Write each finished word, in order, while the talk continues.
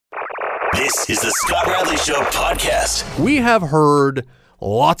This is the Scott Radley Show podcast. We have heard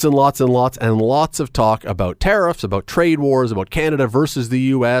lots and lots and lots and lots of talk about tariffs, about trade wars, about Canada versus the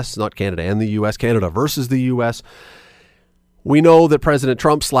U.S., not Canada and the U.S., Canada versus the U.S. We know that President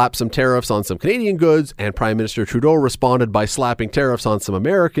Trump slapped some tariffs on some Canadian goods, and Prime Minister Trudeau responded by slapping tariffs on some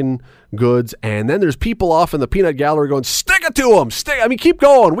American goods. And then there's people off in the peanut gallery going, stick it to them. Keep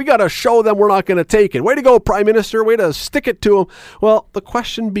going. We got to show them we're not going to take it. Way to go, Prime Minister. Way to stick it to them. Well, the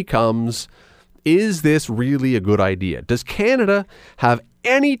question becomes, is this really a good idea? Does Canada have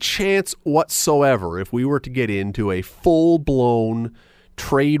any chance whatsoever if we were to get into a full-blown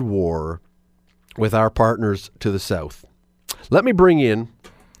trade war with our partners to the south? Let me bring in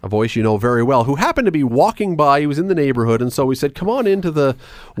a voice you know very well who happened to be walking by. He was in the neighborhood, and so we said, come on into the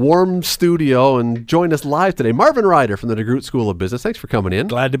warm studio and join us live today. Marvin Ryder from the DeGroote School of Business. Thanks for coming in.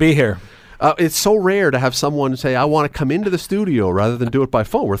 Glad to be here. It's so rare to have someone say, I want to come into the studio rather than do it by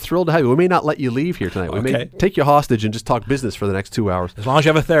phone. We're thrilled to have you. We may not let you leave here tonight. We may take you hostage and just talk business for the next 2 hours. As long as you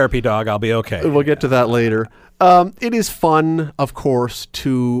have a therapy dog, I'll be okay. We'll get to that later. It is fun, of course,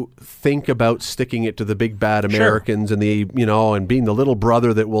 to think about sticking it to the big bad Americans and and being the little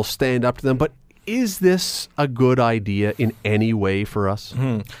brother that will stand up to them. But is this a good idea in any way for us?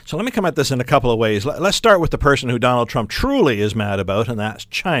 So let me come at this in a couple of ways. Let's start with the person who Donald Trump truly is mad about, and that's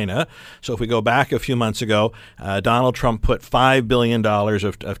China. So if we go back a few months ago, Donald Trump put $5 billion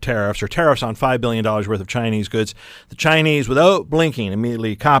of tariffs, or tariffs on $5 billion worth of Chinese goods. The Chinese, without blinking,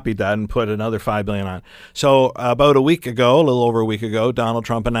 immediately copied that and put another $5 billion on. So about a little over a week ago, Donald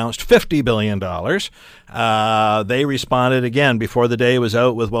Trump announced $50 billion. They responded again before the day was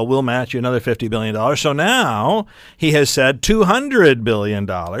out with, well, we'll match you another $50 billion. So now he has said $200 billion.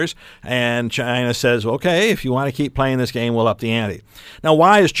 And China says, okay, if you want to keep playing this game, we'll up the ante. Now,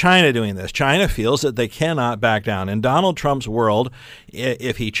 why is China doing this? China feels that they cannot back down. In Donald Trump's world,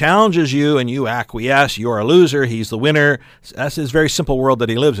 if he challenges you and you acquiesce, you're a loser, he's the winner. That's his very simple world that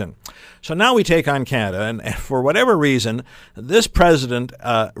he lives in. So now we take on Canada, and for whatever reason, this president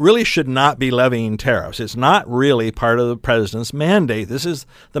really should not be levying tariffs. It's not really part of the president's mandate. This is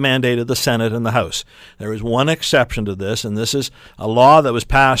the mandate of the Senate and the House. There is one exception to this, and this is a law that was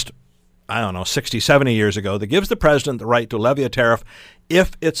passed 60, 70 years ago that gives the president the right to levy a tariff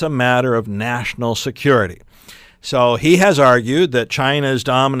if it's a matter of national security. So he has argued that China's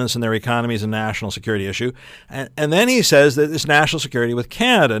dominance in their economy is a national security issue. And then he says that it's national security with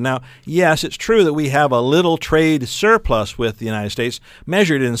Canada. Now, yes, it's true that we have a little trade surplus with the United States,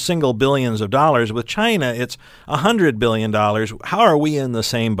 measured in single billions of dollars. With China, it's $100 billion. How are we in the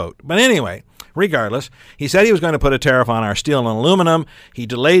same boat? But anyway, regardless, he said he was going to put a tariff on our steel and aluminum. He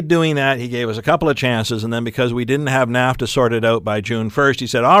delayed doing that. He gave us a couple of chances. And then because we didn't have NAFTA sorted out by June 1st, he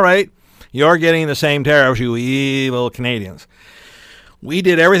said, all right, you're getting the same tariffs, you evil Canadians. We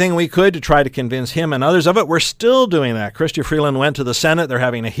did everything we could to try to convince him and others of it. We're still doing that. Chrystia Freeland went to the Senate. They're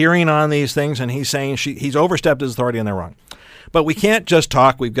having a hearing on these things, and he's saying he's overstepped his authority and they're wrong. But we can't just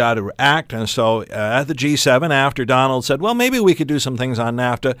talk. We've got to act. And so at the G7, after Donald said, well, maybe we could do some things on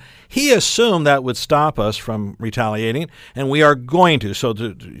NAFTA, he assumed that would stop us from retaliating, and we are going to. So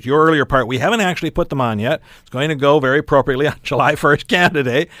to your earlier part, we haven't actually put them on yet. It's going to go very appropriately on July 1st, Canada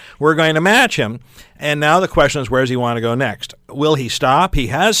Day. We're going to match him. And now the question is, where does he want to go next? Will he stop? He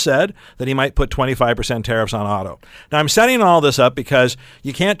has said that he might put 25% tariffs on auto. Now, I'm setting all this up because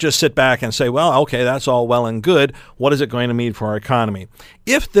you can't just sit back and say, well, okay, that's all well and good. What is it going to mean for our economy?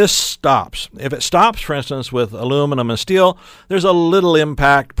 If it stops, for instance, with aluminum and steel, there's a little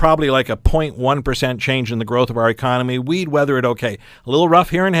impact, probably like a 0.1% change in the growth of our economy. We'd weather it okay. A little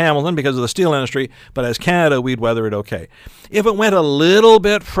rough here in Hamilton because of the steel industry, but as Canada, we'd weather it okay. If it went a little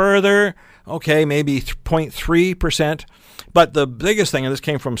bit further, okay, maybe 0.3%. But the biggest thing, and this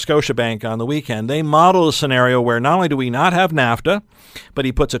came from Scotiabank on the weekend, they modeled a scenario where not only do we not have NAFTA, but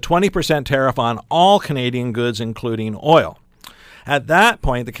he puts a 20% tariff on all Canadian goods, including oil. At that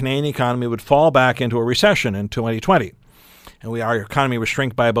point, the Canadian economy would fall back into a recession in 2020. And our economy would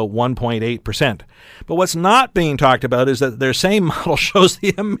shrink by about 1.8%. But what's not being talked about is that their same model shows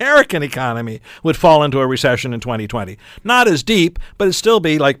the American economy would fall into a recession in 2020. Not as deep, but it'd still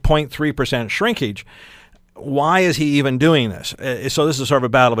be like 0.3% shrinkage. Why is he even doing this? So this is sort of a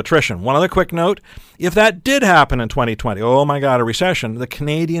battle of attrition. One other quick note. If that did happen in 2020, oh my God, a recession, the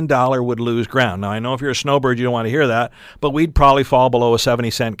Canadian dollar would lose ground. Now, I know if you're a snowbird, you don't want to hear that, but we'd probably fall below a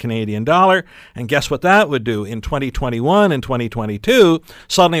 70-cent Canadian dollar. And guess what that would do? In 2021 and 2022,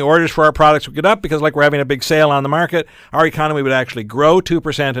 suddenly orders for our products would get up because like we're having a big sale on the market. Our economy would actually grow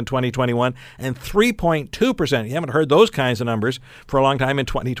 2% in 2021 and 3.2%. You haven't heard those kinds of numbers for a long time in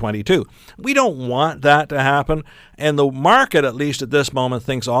 2022. We don't want that to to happen. And the market, at least at this moment,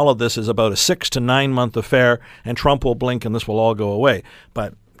 thinks all of this is about a 6 to 9 month affair, and Trump will blink and this will all go away.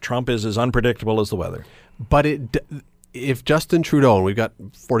 But Trump is as unpredictable as the weather. But if Justin Trudeau, and we've got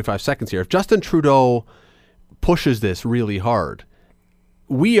 45 seconds here, if Justin Trudeau pushes this really hard,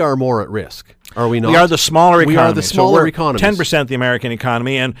 we are more at risk, are we not? We are the smaller economy. We are the smaller economy. 10% the American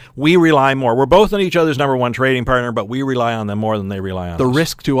economy, and we rely more. We're both on each other's number one trading partner, but we rely on them more than they rely on us. The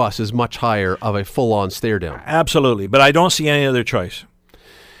risk to us is much higher of a full-on stare down. Absolutely, but I don't see any other choice.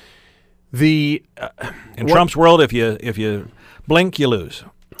 In Trump's world, if you blink, you lose.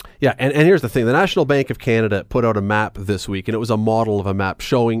 Yeah, and here's the thing. The National Bank of Canada put out a map this week, and it was a model of a map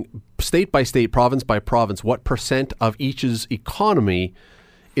showing state by state, province by province, what percent of each's economy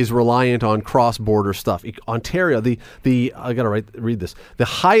is reliant on cross-border stuff. Ontario, I got to read this. The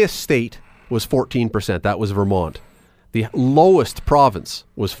highest state was 14%. That was Vermont. The lowest province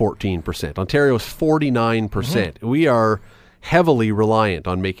was 14%. Ontario is 49%. Mm-hmm. We are heavily reliant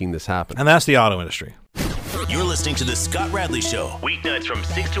on making this happen. And that's the auto industry. You're listening to The Scott Radley Show. Weeknights from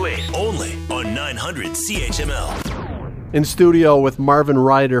 6 to 8. Only on 900 CHML. In studio with Marvin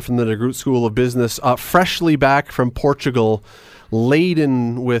Ryder from the DeGroote School of Business, freshly back from Portugal,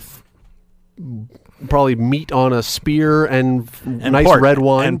 laden with probably meat on a spear and nice port, red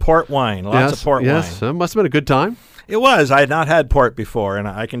wine. And port wine. Lots of port wine. Yes, it must have been a good time. It was. I had not had port before, and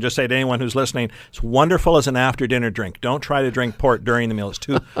I can just say to anyone who's listening, it's wonderful as an after-dinner drink. Don't try to drink port during the meal. It's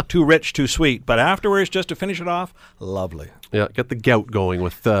too rich, too sweet. But afterwards, just to finish it off, lovely. Yeah, get the gout going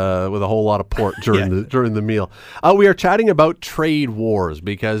with a whole lot of port during the meal. We are chatting about trade wars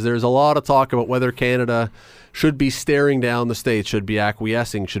because there's a lot of talk about whether Canada should be staring down the States, should be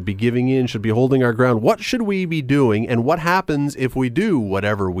acquiescing, should be giving in, should be holding our ground. What should we be doing, and what happens if we do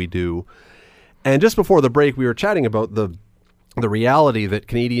whatever we do? And just before the break, we were chatting about the reality that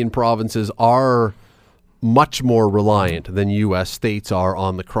Canadian provinces are much more reliant than U.S. states are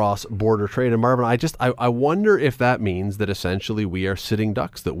on the cross-border trade. And Marvin, I wonder if that means that essentially we are sitting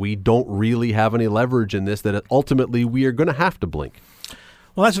ducks, that we don't really have any leverage in this, that ultimately we are going to have to blink.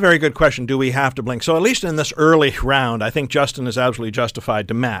 Well, that's a very good question. Do we have to blink? So at least in this early round, I think Justin is absolutely justified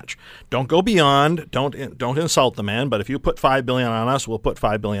to match. Don't go beyond. Don't insult the man. But if you put $5 billion on us, we'll put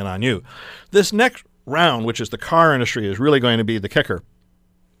 $5 billion on you. This next round, which is the car industry, is really going to be the kicker.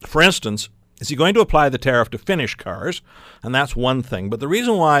 For instance, is he going to apply the tariff to Finnish cars? And that's one thing. But the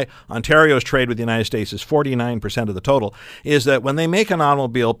reason why Ontario's trade with the United States is 49% of the total is that when they make an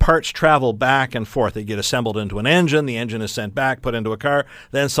automobile, parts travel back and forth. They get assembled into an engine. The engine is sent back, put into a car.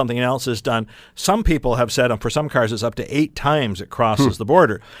 Then something else is done. Some people have said for some cars it's up to 8 times it crosses the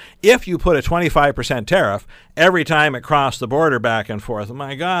border. If you put a 25% tariff every time it crossed the border back and forth, oh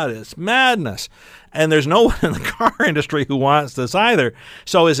my God, it's madness. And there's no one in the car industry who wants this either.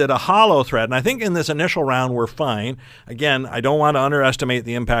 So is it a hollow threat? And I think in this initial round, we're fine. Again, I don't want to underestimate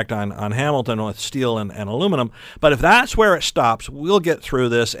the impact on Hamilton with steel and aluminum. But if that's where it stops, we'll get through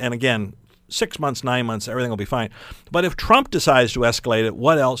this. And again, 6 months, 9 months, everything will be fine. But if Trump decides to escalate it,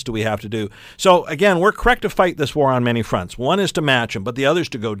 what else do we have to do? So again, we're correct to fight this war on many fronts. One is to match him, but the other is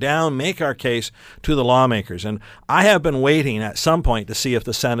to go down, make our case to the lawmakers. And I have been waiting at some point to see if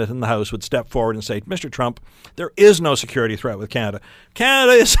the Senate and the House would step forward and say, Mr. Trump, there is no security threat with Canada.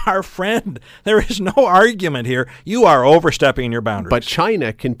 Canada is our friend. There is no argument here. You are overstepping your boundaries. But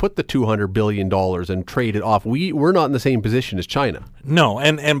China can put the $200 billion and trade it off. We're not in the same position as China. No,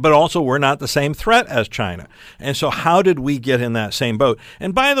 but also we're not the same threat as China. And so how did we get in that same boat?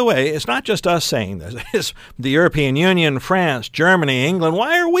 And by the way, it's not just us saying this. It's the European Union, France, Germany, England.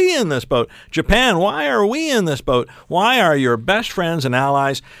 Why are we in this boat? Japan, why are we in this boat? Why are your best friends and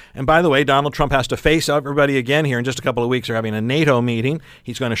allies? And by the way, Donald Trump has to face everybody again here in just a couple of weeks. They're having a NATO meeting.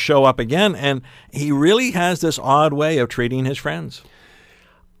 He's going to show up again. And he really has this odd way of treating his friends.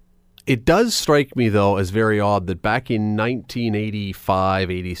 It does strike me, though, as very odd that back in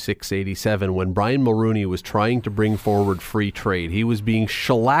 1985, 86, 87, when Brian Mulroney was trying to bring forward free trade, he was being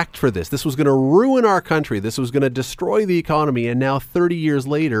shellacked for this. This was going to ruin our country. This was going to destroy the economy. And now, 30 years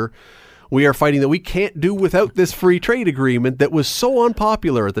later, we are fighting that we can't do without this free trade agreement that was so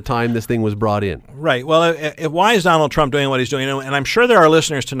unpopular at the time this thing was brought in. Right. Well, why is Donald Trump doing what he's doing? And I'm sure there are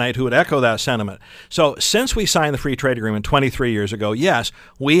listeners tonight who would echo that sentiment. So since we signed the free trade agreement 23 years ago, yes,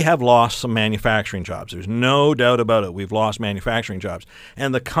 we have lost some manufacturing jobs. There's no doubt about it. We've lost manufacturing jobs.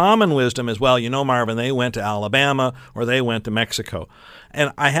 And the common wisdom is, well, Marvin, they went to Alabama or they went to Mexico.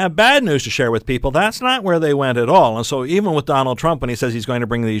 And I have bad news to share with people. That's not where they went at all. And so even with Donald Trump, when he says he's going to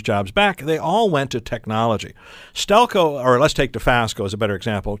bring these jobs back, they all went to technology. Stelco, or let's take Dofasco as a better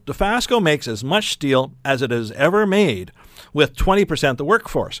example. Dofasco makes as much steel as it has ever made with 20% the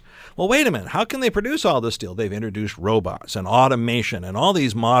workforce. Well, wait a minute. How can they produce all this steel? They've introduced robots and automation and all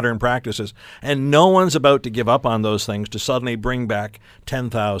these modern practices, and no one's about to give up on those things to suddenly bring back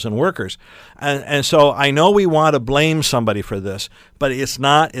 10,000 workers. And so I know we want to blame somebody for this, but it's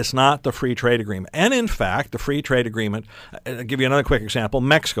not the free trade agreement. And in fact, the free trade agreement, I'll give you another quick example,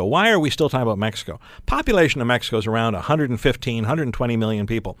 Mexico. Why are we still talking about Mexico? Population of Mexico is around 115, 120 million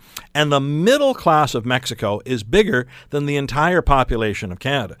people. And the middle class of Mexico is bigger than the entire population of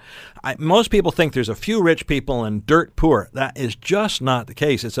Canada. Most people think there's a few rich people and dirt poor. That is just not the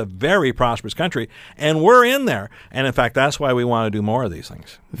case. It's a very prosperous country, and we're in there. And in fact, that's why we want to do more of these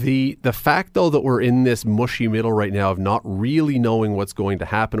things. The fact, though, that we're in this mushy middle right now of not really knowing what's going to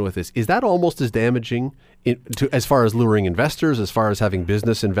happen with this, is that almost as damaging as far as luring investors, as far as having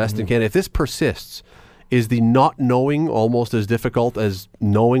business invest in Canada? If this persists, is the not knowing almost as difficult as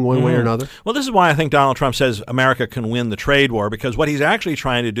knowing one way or another? Well, this is why I think Donald Trump says America can win the trade war, because what he's actually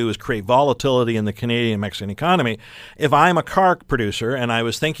trying to do is create volatility in the Canadian-Mexican economy. If I'm a car producer and I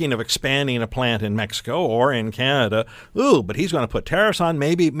was thinking of expanding a plant in Mexico or in Canada, but he's going to put tariffs on,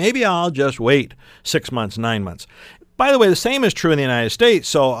 maybe I'll just wait 6 months, 9 months. By the way, the same is true in the United States.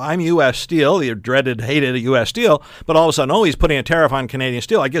 So I'm U.S. Steel, the dreaded, hated U.S. Steel, but all of a sudden, he's putting a tariff on Canadian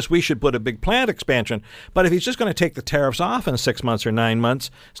steel. I guess we should put a big plant expansion. But if he's just going to take the tariffs off in 6 months or 9 months,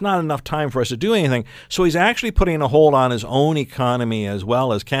 it's not enough time for us to do anything. So he's actually putting a hold on his own economy as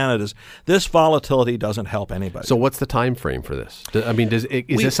well as Canada's. This volatility doesn't help anybody. So what's the time frame for this? I mean, is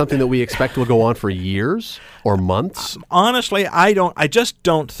this something that we expect will go on for years or months? Honestly, I just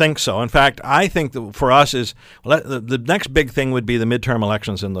don't think so. In fact, I think that for us is the next big thing would be the midterm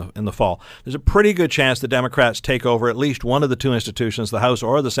elections in the fall. There's a pretty good chance the Democrats take over at least one of the two institutions, the House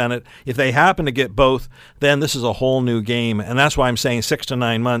or the Senate. If they happen to get both, then this is a whole new game. And that's why I'm saying 6 to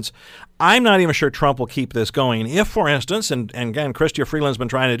 9 months. I'm not even sure Trump will keep this going. If, for instance, and again, Chrystia Freeland's been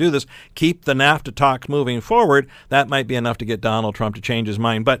trying to do this, keep the NAFTA talks moving forward, that might be enough to get Donald Trump to change his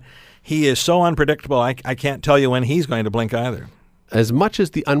mind. But he is so unpredictable, I can't tell you when he's going to blink either. As much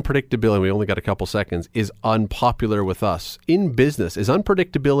as the unpredictability, we only got a couple seconds, is unpopular with us, in business, is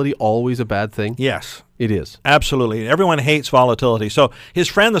unpredictability always a bad thing? Yes. It is. Absolutely. Everyone hates volatility. So his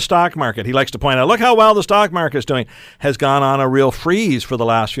friend, the stock market, he likes to point out, look how well the stock market is doing, has gone on a real freeze for the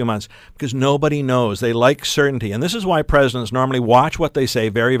last few months because nobody knows. They like certainty. And this is why presidents normally watch what they say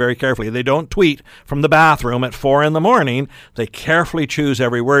very, very carefully. They don't tweet from the bathroom at 4 a.m. They carefully choose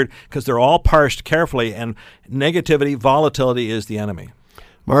every word because they're all parsed carefully, and negativity, volatility is the enemy.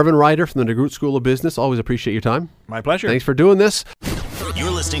 Marvin Ryder from the DeGroote School of Business. Always appreciate your time. My pleasure. Thanks for doing this. You're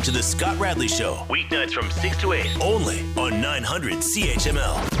listening to The Scott Radley Show, weeknights from 6 to 8, only on 900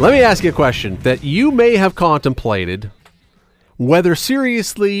 CHML. Let me ask you a question that you may have contemplated, whether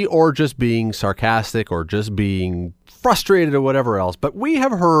seriously or just being sarcastic or just being frustrated or whatever else. But we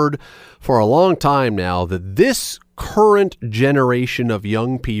have heard for a long time now that this current generation of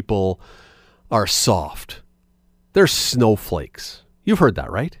young people are soft. They're snowflakes. You've heard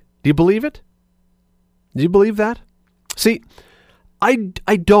that, right? Do you believe it? Do you believe that? See, I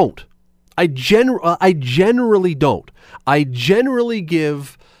don't. I generally don't. I generally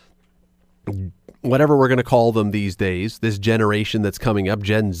give whatever we're going to call them these days, this generation that's coming up,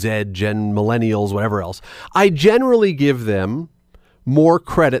 Gen Z, Gen Millennials, whatever else, I generally give them more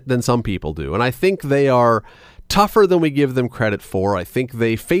credit than some people do. And I think they are tougher than we give them credit for. I think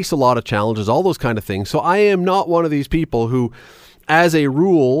they face a lot of challenges, all those kind of things. So I am not one of these people who, as a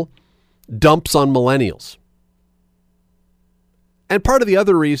rule, dumps on millennials. And part of the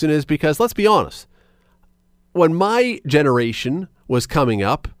other reason is because, let's be honest, when my generation was coming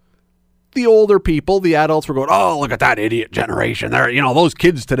up, the older people, the adults were going, oh, look at that idiot generation. They're, those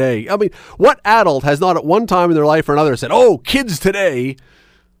kids today. I mean, what adult has not at one time in their life or another said, oh, kids today,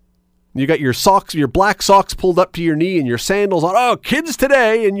 you got your socks, your black socks pulled up to your knee and your sandals on, oh, kids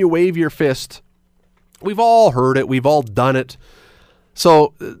today, and you wave your fist. We've all heard it. We've all done it.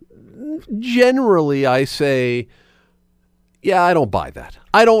 So generally I say, yeah, I don't buy that.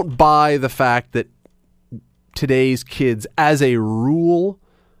 I don't buy the fact that today's kids, as a rule,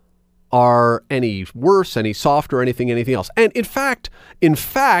 are any worse, any softer, anything else. And in fact,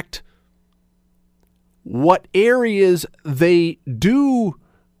 what areas they do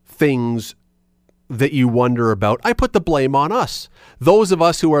things that you wonder about, I put the blame on us. Those of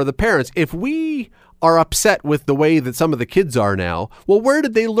us who are the parents. If we are upset with the way that some of the kids are now, well, where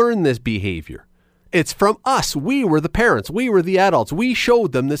did they learn this behavior? It's from us. We were the parents. We were the adults. We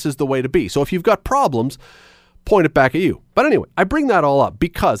showed them this is the way to be. So if you've got problems, point it back at you. But anyway, I bring that all up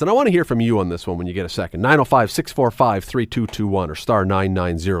because, and I want to hear from you on this one when you get a second, 905-645-3221 or star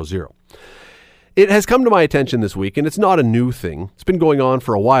 9900. It has come to my attention this week, and it's not a new thing. It's been going on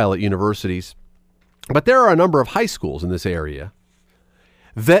for a while at universities. But there are a number of high schools in this area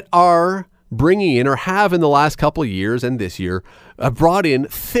that are bringing in, or have in the last couple of years and this year, brought in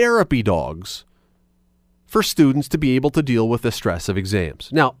therapy dogs for students to be able to deal with the stress of exams.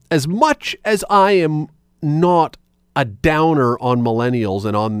 Now, as much as I am not a downer on millennials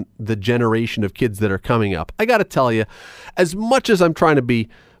and on the generation of kids that are coming up, I got to tell you, as much as I'm trying to be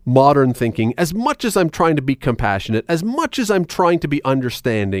modern thinking, as much as I'm trying to be compassionate, as much as I'm trying to be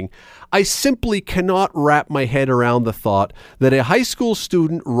understanding, I simply cannot wrap my head around the thought that a high school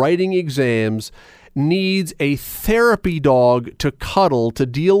student writing exams needs a therapy dog to cuddle to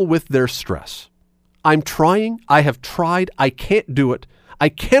deal with their stress. I'm trying. I have tried. I can't do it. I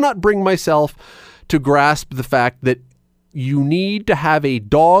cannot bring myself to grasp the fact that you need to have a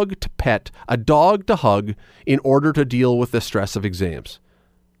dog to pet, a dog to hug in order to deal with the stress of exams.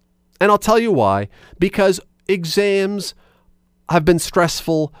 And I'll tell you why. Because exams have been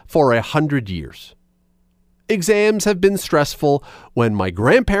stressful for 100 years. Exams have been stressful when my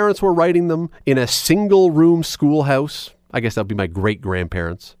grandparents were writing them in a single-room schoolhouse. I guess that would be my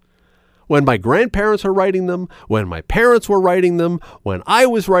great-grandparents. When my grandparents were writing them, when my parents were writing them, when I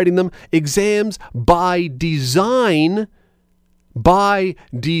was writing them, exams by design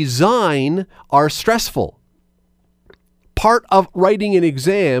are stressful. Part of writing an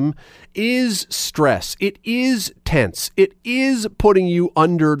exam is stress. It is tense. It is putting you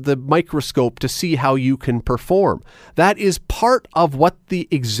under the microscope to see how you can perform. That is part of what the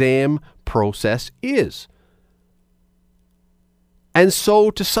exam process is. And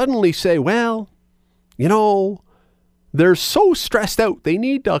so to suddenly say, well, you know, they're so stressed out, they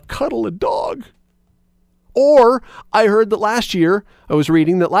need to cuddle a dog. Or I heard that I was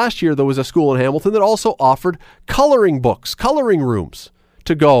reading that last year there was a school in Hamilton that also offered coloring books, coloring rooms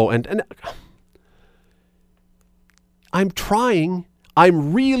to go. And I'm trying,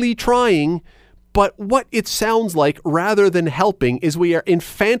 I'm really trying, but what it sounds like rather than helping is we are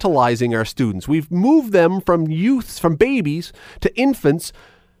infantilizing our students. We've moved them from youths, from babies to infants,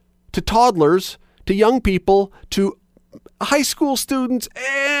 to toddlers, to young people, to high school students,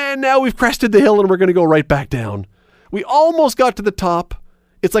 and now we've crested the hill and we're going to go right back down. We almost got to the top.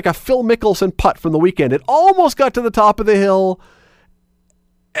 It's like a Phil Mickelson putt from the weekend. It almost got to the top of the hill,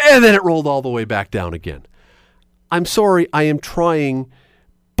 and then it rolled all the way back down again. I'm sorry, I am trying,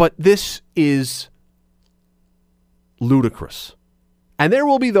 but this is ludicrous. And there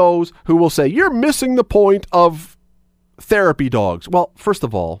will be those who will say, you're missing the point of therapy dogs. Well, first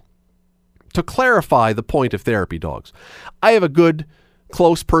of all, to clarify the point of therapy dogs, I have a good,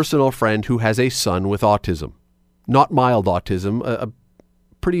 close personal friend who has a son with autism. Not mild autism, a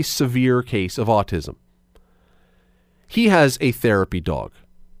pretty severe case of autism. He has a therapy dog.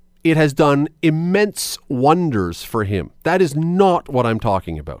 It has done immense wonders for him. That is not what I'm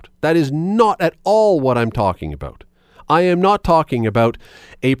talking about. That is not at all what I'm talking about. I am not talking about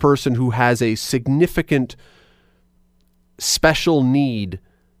a person who has a significant special need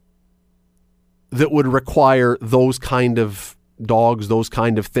that would require those kind of dogs, those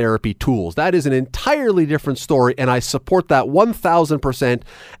kind of therapy tools. That is an entirely different story, and I support that 1,000%.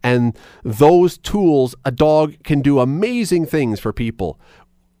 And those tools, a dog can do amazing things for people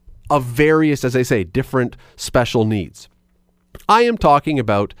of various, as I say, different special needs. I am talking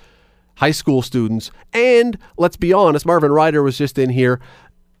about high school students, and let's be honest, Marvin Ryder was just in here.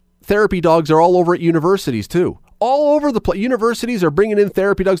 Therapy dogs are all over at universities too. All over the place. Universities are bringing in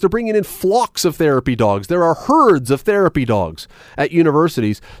therapy dogs. They're bringing in flocks of therapy dogs. There are herds of therapy dogs at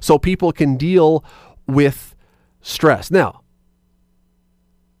universities so people can deal with stress. Now,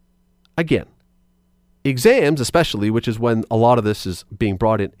 again, exams especially, which is when a lot of this is being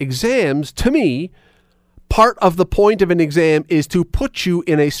brought in, exams, to me, part of the point of an exam is to put you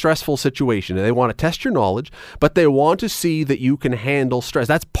in a stressful situation. And they want to test your knowledge, but they want to see that you can handle stress.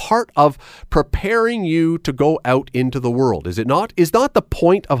 That's part of preparing you to go out into the world, is it not? Is not the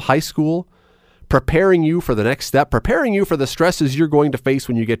point of high school preparing you for the next step, preparing you for the stresses you're going to face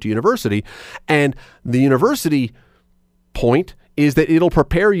when you get to university? And the university point is that it'll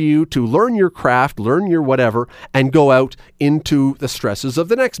prepare you to learn your craft, learn your whatever, and go out into the stresses of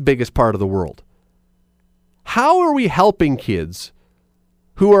the next biggest part of the world. How are we helping kids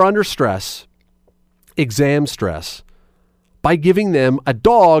who are under stress, exam stress, by giving them a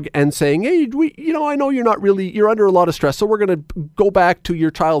dog and saying, hey, I know you're under a lot of stress, so we're going to go back to your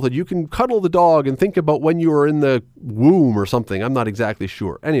childhood. You can cuddle the dog and think about when you were in the womb or something. I'm not exactly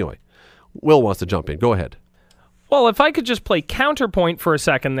sure. Anyway, Will wants to jump in. Go ahead. Well, if I could just play counterpoint for a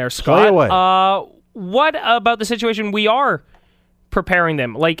second there, Scott. Play away. What about the situation we are preparing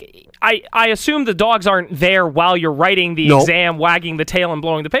them? Like, I assume the dogs aren't there while you're writing the exam, wagging the tail and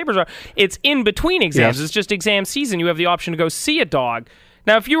blowing the papers around. It's in between exams. Yes. It's just exam season. You have the option to go see a dog.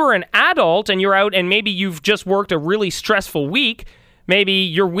 Now, if you were an adult and you're out and maybe you've just worked a really stressful week, maybe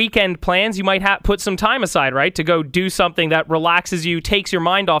your weekend plans, you might put some time aside, right, to go do something that relaxes you, takes your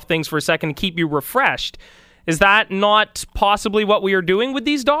mind off things for a second, to keep you refreshed. Is that not possibly what we are doing with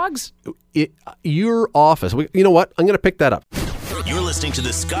these dogs? Your office. You know what? I'm going to pick that up. You're listening to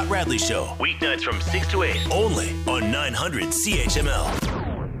The Scott Radley Show, weeknights from 6 to 8, only on 900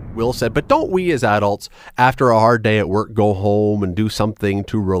 CHML. Will said, but don't we as adults, after a hard day at work, go home and do something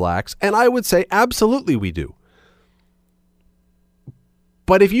to relax? And I would say, absolutely we do.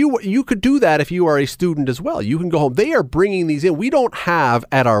 But if you could do that if you are a student as well. You can go home. They are bringing these in. We don't have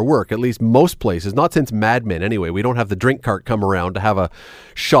at our work, at least most places, not since Mad Men anyway, we don't have the drink cart come around to have a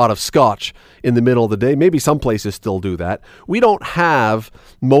shot of scotch in the middle of the day. Maybe some places still do that. We don't have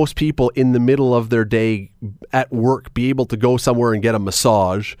most people in the middle of their day at work be able to go somewhere and get a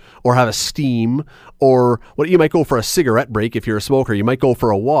massage or have a steam, or you might go for a cigarette break if you're a smoker. You might go for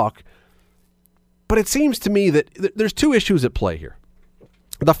a walk. But it seems to me that there's two issues at play here.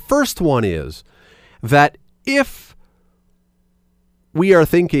 The first one is that if we are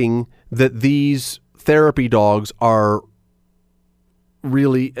thinking that these therapy dogs are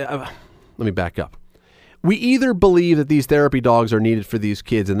really, let me back up. We either believe that these therapy dogs are needed for these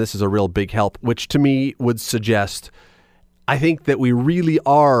kids, and this is a real big help, which to me would suggest, I think that we really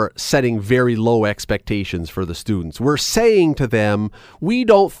are setting very low expectations for the students. We're saying to them, we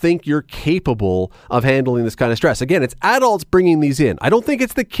don't think you're capable of handling this kind of stress. Again, it's adults bringing these in. I don't think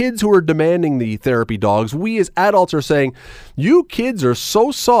it's the kids who are demanding the therapy dogs. We as adults are saying, you kids are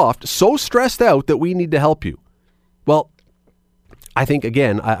so soft, so stressed out that we need to help you. Well, I think,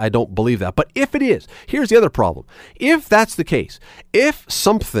 again, I don't believe that. But if it is, here's the other problem. If that's the case, if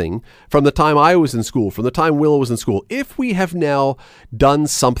something from the time I was in school, from the time Willow was in school, if we have now done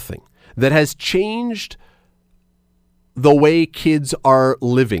something that has changed the way kids are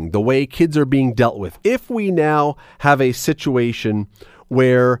living, the way kids are being dealt with, if we now have a situation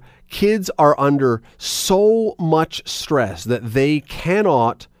where kids are under so much stress that they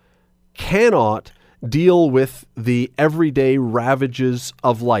cannot deal with the everyday ravages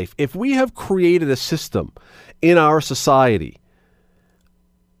of life. If we have created a system in our society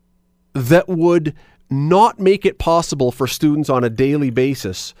that would not make it possible for students on a daily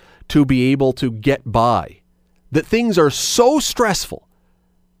basis to be able to get by, that things are so stressful,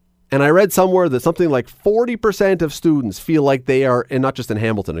 and I read somewhere that something like 40% of students feel like they are, and not just in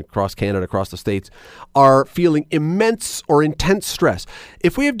Hamilton, across Canada, across the States, are feeling immense or intense stress.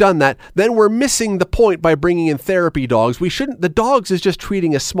 If we have done that, then we're missing the point by bringing in therapy dogs. The dogs is just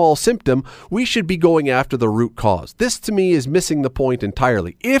treating a small symptom. We should be going after the root cause. This to me is missing the point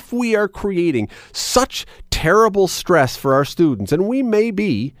entirely. If we are creating such terrible stress for our students, and we may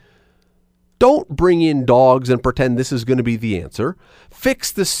be, don't bring in dogs and pretend this is going to be the answer.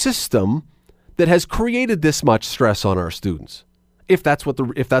 Fix the system that has created this much stress on our students, if that's what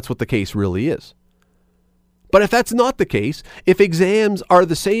the case really is. But if that's not the case, if exams are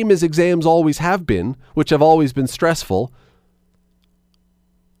the same as exams always have been, which have always been stressful,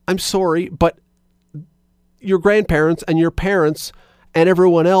 I'm sorry, but your grandparents and your parents and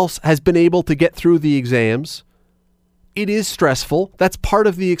everyone else has been able to get through the exams. It is stressful. That's part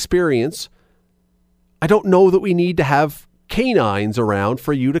of the experience. I don't know that we need to have canines around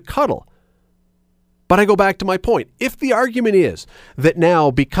for you to cuddle. But I go back to my point. If the argument is that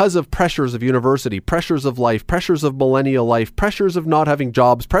now, because of pressures of university, pressures of life, pressures of millennial life, pressures of not having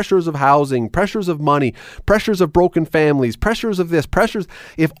jobs, pressures of housing, pressures of money, pressures of broken families, pressures of this,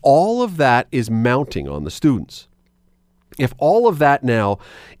 if all of that is mounting on the students, if all of that now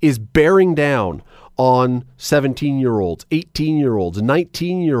is bearing down on 17-year-olds, 18-year-olds,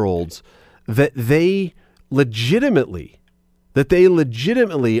 19-year-olds, that they legitimately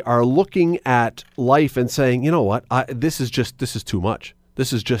are looking at life and saying, you know what, this is too much.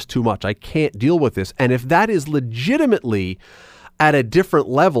 This is just too much. I can't deal with this. And if that is legitimately at a different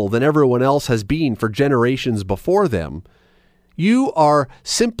level than everyone else has been for generations before them, you are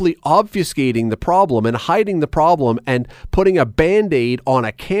simply obfuscating the problem and hiding the problem and putting a Band-Aid on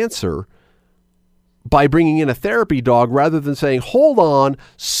a cancer by bringing in a therapy dog rather than saying, hold on,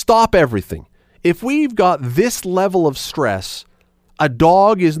 stop everything. If we've got this level of stress, a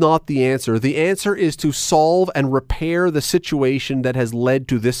dog is not the answer. The answer is to solve and repair the situation that has led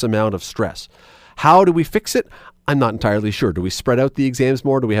to this amount of stress. How do we fix it? I'm not entirely sure. Do we spread out the exams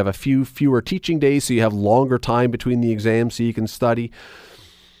more? Do we have a few fewer teaching days so you have longer time between the exams so you can study?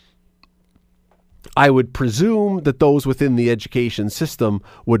 I would presume that those within the education system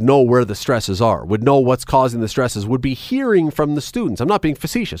would know where the stresses are, would know what's causing the stresses, would be hearing from the students. I'm not being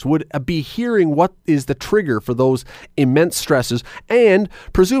facetious. Would be hearing what is the trigger for those immense stresses, and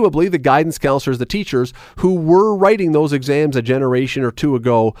presumably the guidance counselors, the teachers who were writing those exams a generation or two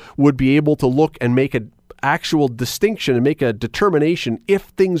ago would be able to look and make an actual distinction and make a determination if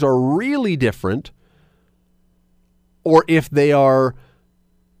things are really different or if they are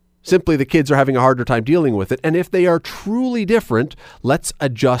simply the kids are having a harder time dealing with it. And if they are truly different, let's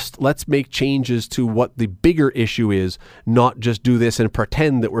adjust, let's make changes to what the bigger issue is, not just do this and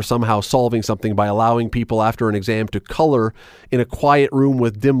pretend that we're somehow solving something by allowing people after an exam to color in a quiet room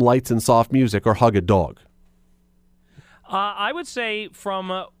with dim lights and soft music or hug a dog. I would say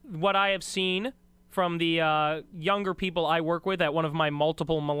from what I have seen from the younger people I work with at one of my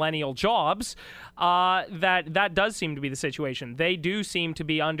multiple millennial jobs, that does seem to be the situation. They do seem to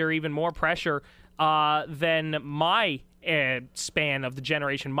be under even more pressure than my span of the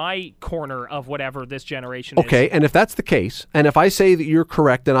generation, my corner of whatever this generation is. Okay, and if that's the case, and if I say that you're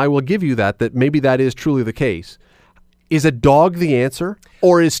correct, then I will give you that maybe that is truly the case. Is a dog the answer?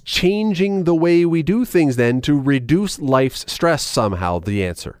 Or is changing the way we do things then to reduce life's stress somehow the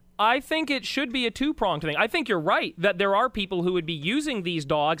answer? I think it should be a two-pronged thing. I think you're right that there are people who would be using these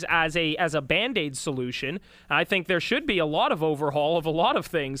dogs as a Band-Aid solution. I think there should be a lot of overhaul of a lot of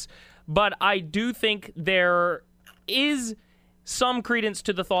things. But I do think there is some credence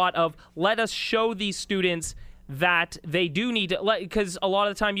to the thought of let us show these students that they do need to, because a lot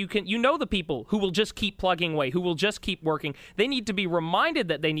of the time you know the people who will just keep plugging away, who will just keep working. They need to be reminded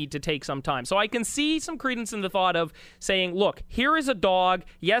that they need to take some time. So I can see some credence in the thought of saying, look, here is a dog.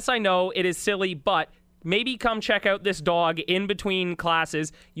 Yes, I know it is silly, but maybe come check out this dog in between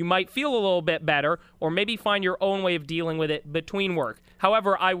classes. You might feel a little bit better, or maybe find your own way of dealing with it between work.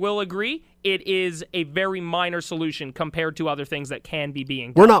 However, I will agree, it is a very minor solution compared to other things that can be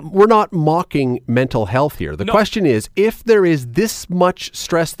being done. We're not mocking mental health here. The question is, if there is this much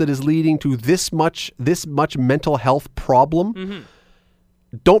stress that is leading to this much mental health problem,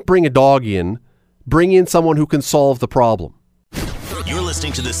 don't bring a dog in. Bring in someone who can solve the problem. You're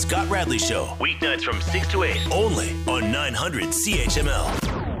listening to The Scott Radley Show, weeknights from 6 to 8, only on 900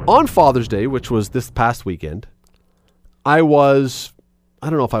 CHML. On Father's Day, which was this past weekend, I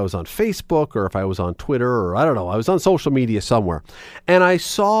don't know if I was on Facebook or if I was on Twitter or I don't know. I was on social media somewhere. And I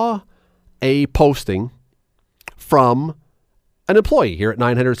saw a posting from an employee here at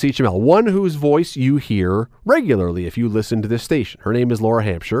 900 CHML, one whose voice you hear regularly if you listen to this station. Her name is Laura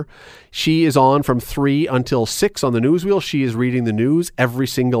Hampshire. She is on from 3 until 6 on the news wheel. She is reading the news every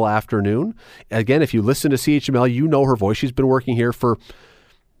single afternoon. Again, if you listen to CHML, you know her voice. She's been working here for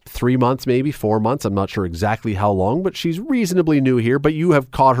 3 months, maybe 4 months. I'm not sure exactly how long, but she's reasonably new here. But you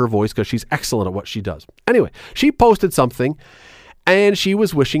have caught her voice because she's excellent at what she does. Anyway, she posted something and she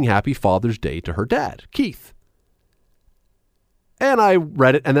was wishing happy Father's Day to her dad, Keith. And I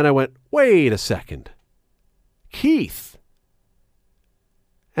read it and then I went, wait a second, Keith.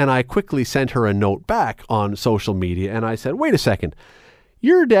 And I quickly sent her a note back on social media and I said, wait a second,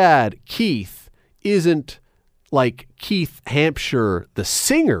 your dad, Keith, isn't like Keith Hampshire, the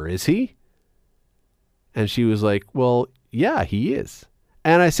singer, is he? And she was like, well, yeah, he is.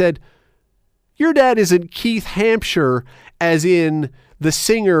 And I said, your dad isn't Keith Hampshire as in the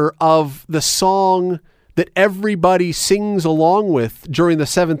singer of the song that everybody sings along with during the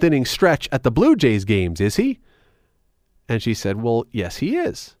 7th inning stretch at the Blue Jays games, is he? And she said, well, yes, he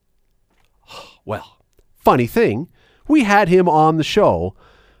is. Well, funny thing, we had him on the show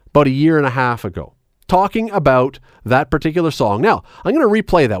about 1.5 years ago, talking about that particular song. Now, I'm going to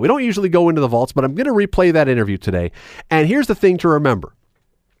replay that. We don't usually go into the vaults, but I'm going to replay that interview today. And here's the thing to remember.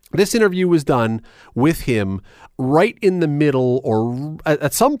 This interview was done with him right in the middle or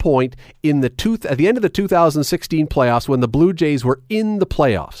at some point at the end of the 2016 playoffs when the Blue Jays were in the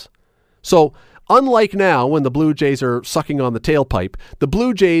playoffs. So unlike now when the Blue Jays are sucking on the tailpipe, the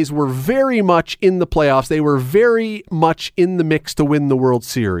Blue Jays were very much in the playoffs. They were very much in the mix to win the World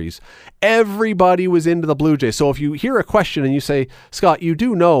Series. Everybody was into the Blue Jays. So if you hear a question and you say, Scott, you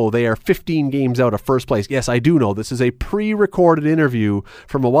do know they are 15 games out of first place. Yes, I do know. This is a pre-recorded interview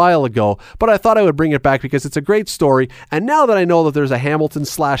from a while ago, but I thought I would bring it back because it's a great story. And now that I know that there's a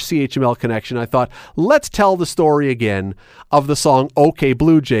Hamilton/CHML connection, I thought, let's tell the story again of the song OK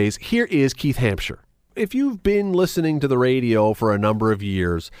Blue Jays. Here is Keith Hampshire. If you've been listening to the radio for a number of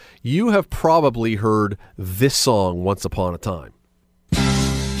years, you have probably heard this song once upon a time.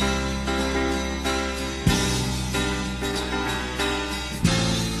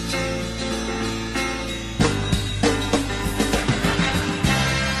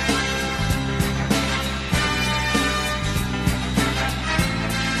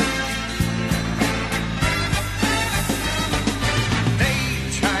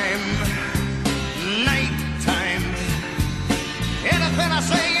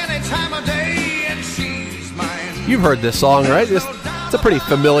 You've heard this song, right? It's a pretty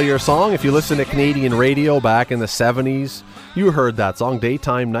familiar song. If you listen to Canadian radio back in the 70s, you heard that song.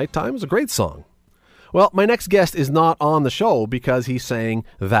 Daytime, Nighttime is a great song. Well, my next guest is not on the show because he sang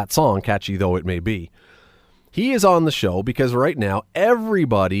that song, catchy though it may be. He is on the show because right now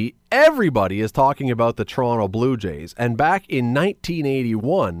everybody is talking about the Toronto Blue Jays. And back in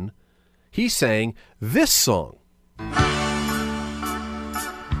 1981, he sang this song.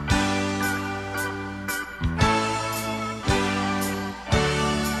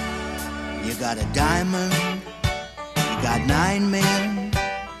 You got a diamond, you got 9 men, you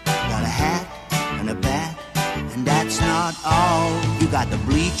got a hat and a bat, and that's not all. You got the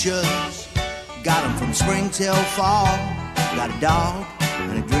bleachers, got them from spring till fall. You got a dog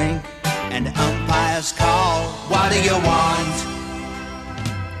and a drink and the umpire's call. What do you want?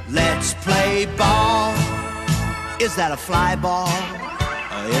 Let's play ball. Is that a fly ball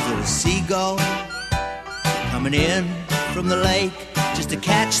or is it a seagull coming in from the lake just to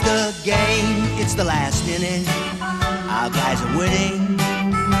catch the game? It's the last inning, our guys are winning.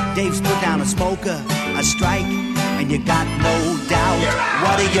 Dave's put down a smoker, a strike, and you got no doubt.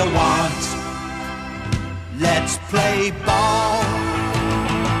 What do you want? Let's play ball.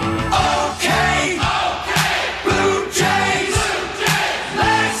 Okay, Blue Jays,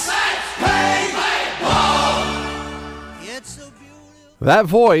 let's play ball. It's so beautiful. That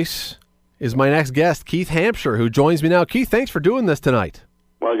voice is my next guest, Keith Hampshire, who joins me now. Keith, thanks for doing this tonight.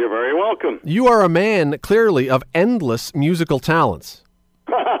 Well, you're very welcome. You are a man, clearly, of endless musical talents.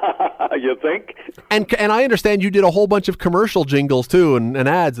 You think? And I understand you did a whole bunch of commercial jingles, too, and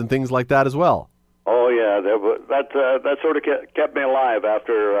ads and things like that as well. Oh, yeah. That sort of kept me alive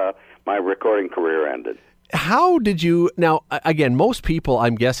after my recording career ended. How did you... Now, again, most people,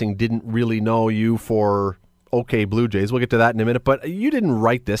 I'm guessing, didn't really know you for OK Blue Jays. We'll get to that in a minute. But you didn't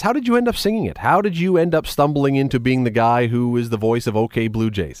write this. How did you end up singing it? How did you end up stumbling into being the guy who is the voice of OK Blue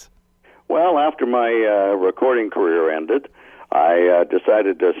Jays? Well, after my recording career ended, I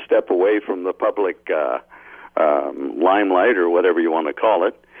decided to step away from the public limelight, or whatever you want to call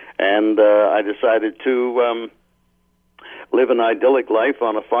it, and I decided to live an idyllic life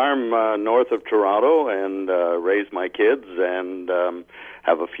on a farm north of Toronto and raise my kids and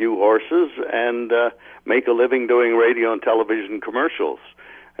have a few horses and make a living doing radio and television commercials.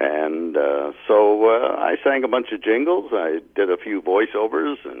 And so I sang a bunch of jingles. I did a few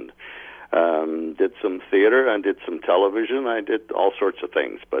voiceovers and did some theater and did some television. I did all sorts of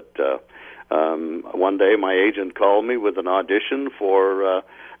things. But one day my agent called me with an audition for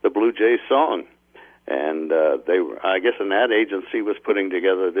the Blue Jays song. And I guess an ad agency was putting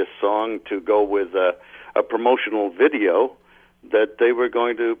together this song to go with a promotional video that they were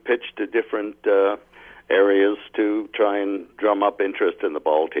going to pitch to different areas to try and drum up interest in the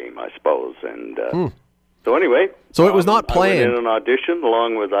ball team, I suppose. And so anyway... So it was not planned. I went in an audition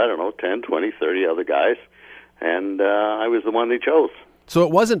along with, 10, 20, 30 other guys, and I was the one they chose. So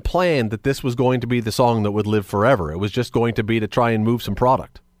it wasn't planned that this was going to be the song that would live forever. It was just going to be to try and move some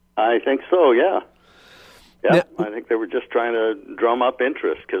product. I think so, yeah. Yeah, Now, I think they were just trying to drum up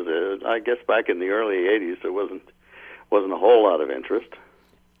interest because I guess back in the early 80s there wasn't a whole lot of interest.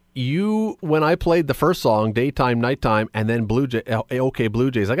 When I played the first song, Daytime, Nighttime, and then OK Blue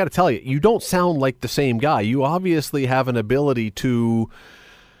Jays, I got to tell you don't sound like the same guy. You obviously have an ability to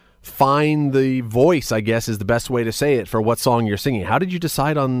find the voice, I guess is the best way to say it, for what song you're singing. How did you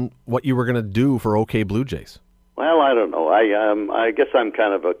decide on what you were going to do for OK Blue Jays? Well, I don't know. I guess I'm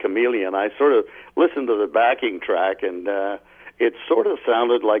kind of a chameleon. I sort of listened to the backing track, and it sort of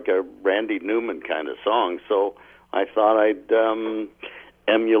sounded like a Randy Newman kind of song. So I thought I'd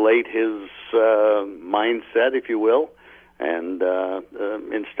emulate his mindset, if you will, and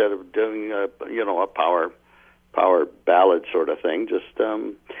instead of doing a power ballad sort of thing, just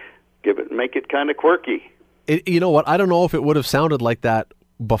make it kind of quirky. You know what? I don't know if it would have sounded like that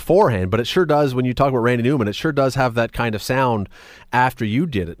beforehand, but it sure does when you talk about Randy Newman. It sure does have that kind of sound after you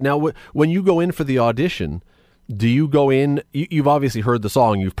did it. Now, when you go in for the audition, do you go in, you've obviously heard the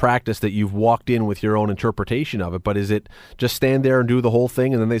song, you've practiced it, you've walked in with your own interpretation of it, but is it just stand there and do the whole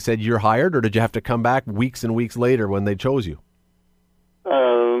thing and then they said you're hired, or did you have to come back weeks and weeks later when they chose you?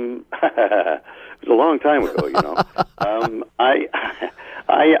 It was a long time ago, you know.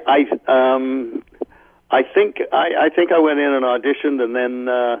 I think I went in and auditioned, and then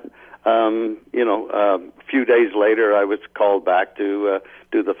a few days later I was called back to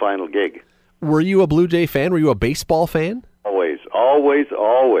do the final gig. Were you a Blue Jay fan? Were you a baseball fan? Always, always,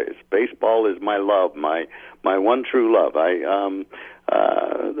 always. Baseball is my love, my one true love.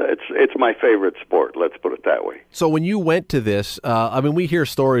 It's my favorite sport. Let's put it that way. So when you went to this, we hear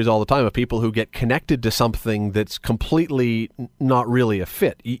stories all the time of people who get connected to something that's completely not really a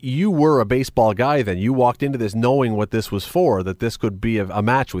fit. You were a baseball guy then. You walked into this knowing what this was for, that this could be a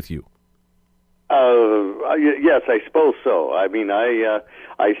match with you. Yes, I suppose so. I mean, I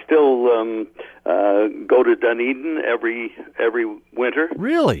still go to Dunedin every winter.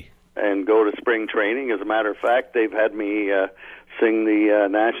 Really? And go to spring training. As a matter of fact, they've had me sing the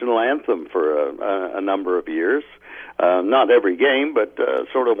national anthem for a number of years. Not every game, but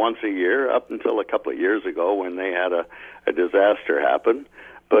sort of once a year, up until a couple of years ago when they had a disaster happen.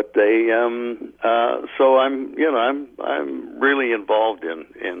 But they, so I'm really involved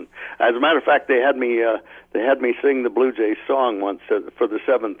in. As a matter of fact, they had me sing the Blue Jays song once for the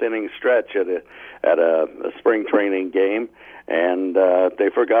seventh inning stretch at a spring training game, and they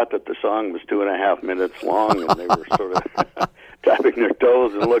forgot that the song was 2.5 minutes long, and they were sort of tapping their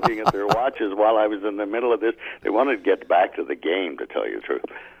toes and looking at their watches while I was in the middle of this. They wanted to get back to the game, to tell you the truth.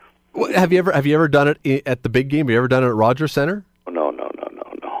 Well, have you ever done it at the big game? Have you ever done it at Rogers Center? No.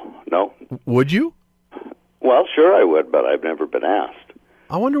 Would you? Well, sure I would, but I've never been asked.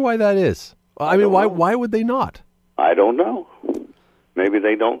 I wonder why that is. Why would they not? I don't know. Maybe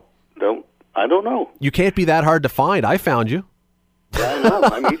they don't. I don't know. You can't be that hard to find. I found you. Yeah, I know.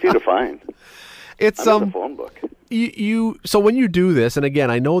 I'm easy to find. It's I'm in the phone book. So when you do this, and again,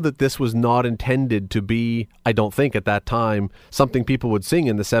 I know that this was not intended to be, I don't think at that time, something people would sing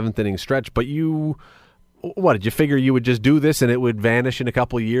in the seventh inning stretch, but what, did you figure you would just do this and it would vanish in a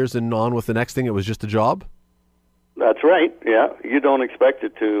couple of years and on with the next thing? It was just a job? That's right, yeah. You don't expect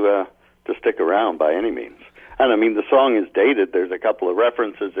it to stick around by any means. And I mean, the song is dated. There's a couple of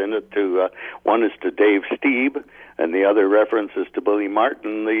references in it to, one is to Dave Steeb, and the other reference is to Billy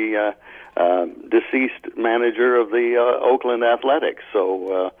Martin, the deceased manager of the Oakland Athletics.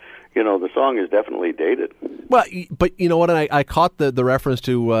 So, the song is definitely dated. Well, but you know what? I caught the reference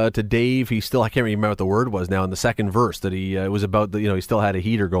to Dave. I can't remember what the word was now in the second verse, that he it was about he still had a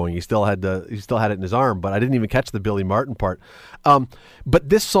heater going. He still had it in his arm, but I didn't even catch the Billy Martin part. But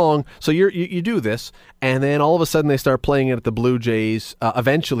this song, so you do this, and then all of a sudden they start playing it at the Blue Jays.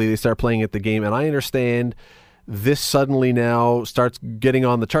 Eventually they start playing it at the game, and I understand this suddenly now starts getting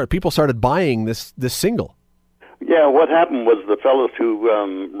on the chart. People started buying this single. Yeah, what happened was the fellows who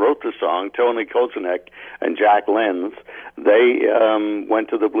wrote the song, Tony Kozenek and Jack Lenz, they went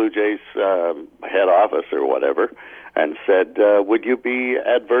to the Blue Jays head office or whatever and said, would you be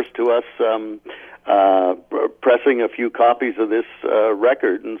adverse to us pressing a few copies of this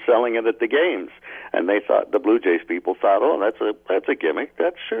record and selling it at the games? And they thought, the Blue Jays people thought, oh, that's a gimmick.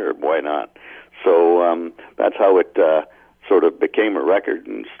 That's sure, why not? So that's how it sort of became a record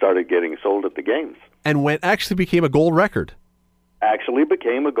and started getting sold at the games. And when actually became a gold record. Actually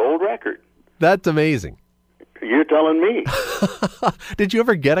became a gold record. That's amazing. You're telling me. Did you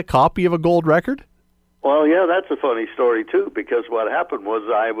ever get a copy of a gold record? Well, yeah, that's a funny story, too, because what happened was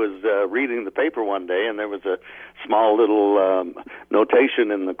I was reading the paper one day, and there was a small little notation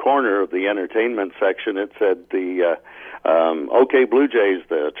in the corner of the entertainment section. It said OK Blue Jays,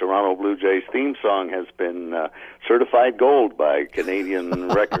 the Toronto Blue Jays theme song has been certified gold by Canadian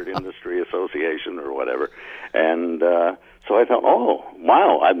Record Industry Association or whatever. And so I thought, oh,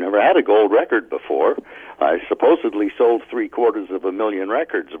 wow, I've never had a gold record before. I supposedly sold 750,000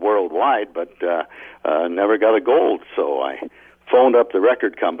 records worldwide, but never got a gold. So I phoned up the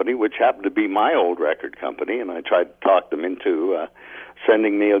record company, which happened to be my old record company, and I tried to talk them into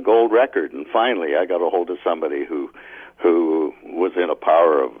sending me a gold record. And finally, I got a hold of somebody who was in a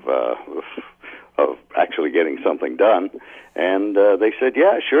power of actually getting something done. And they said,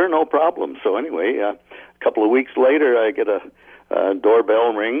 yeah, sure, no problem. So anyway, a couple of weeks later, I get a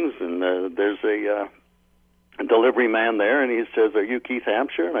doorbell rings, and there's a delivery man there, and he says, are you Keith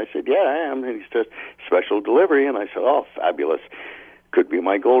Hampshire? And I said, yeah, I am. And he says, special delivery. And I said, oh, fabulous. could be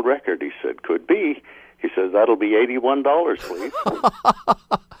my gold record. He said, could be. He says, that'll be $81, please.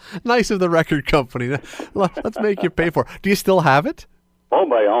 Nice of the record company. Let's make you pay for it. Do you still have it? Oh,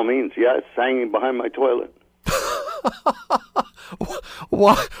 by all means, yeah. It's hanging behind my toilet.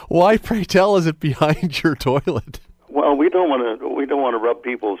 Why, pray tell, is it behind your toilet? Well, we don't want to rub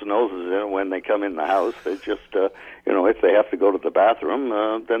people's noses in it when they come in the house. They just, if they have to go to the bathroom,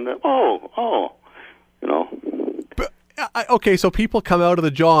 then Okay, so people come out of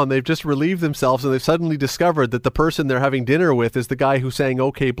the jaw and they've just relieved themselves and they've suddenly discovered that the person they're having dinner with is the guy who sang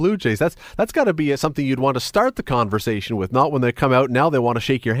 "OK Blue Jays." That's got to be something you'd want to start the conversation with, not when they come out and now they want to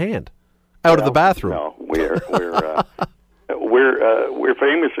shake your hand out of the bathroom. No, we're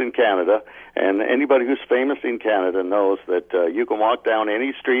famous in Canada, and anybody who's famous in Canada knows that you can walk down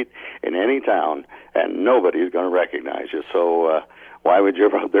any street in any town and nobody's going to recognize you. So why would you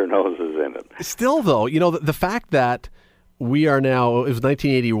rub their noses in it? Still, though, the fact that we are now, it was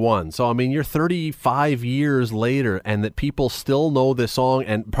 1981, so I mean, you're 35 years later, and that people still know this song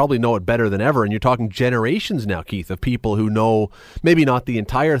and probably know it better than ever, and you're talking generations now, Keith, of people who know, maybe not the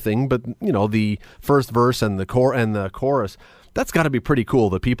entire thing, but, the first verse and the chorus. That's got to be pretty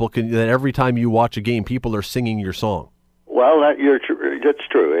cool that that every time you watch a game, people are singing your song. Well, that's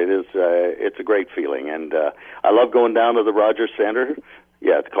true. It is. It's a great feeling, and I love going down to the Rogers Center.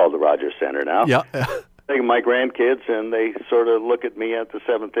 Yeah, it's called the Rogers Center now. Yeah. My grandkids, and they sort of look at me at the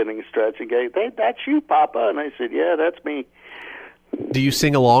seventh inning stretch and go, "That's you, Papa." And I said, "Yeah, that's me." Do you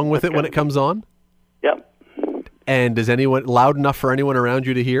sing along with it when it comes on? Yep. And is anyone loud enough for anyone around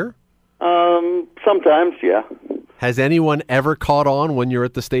you to hear? Sometimes, yeah. Has anyone ever caught on when you're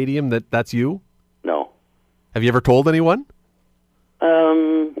at the stadium that's you? No. Have you ever told anyone?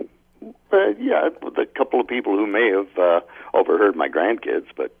 Yeah, with a couple of people who may have overheard my grandkids,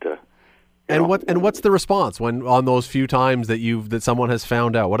 but. What's the response when on those few times that someone has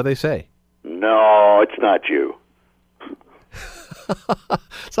found out? What do they say? No, it's not you.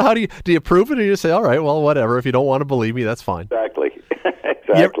 So how do you prove it, or you just say, all right, well, whatever. If you don't want to believe me, that's fine. Exactly.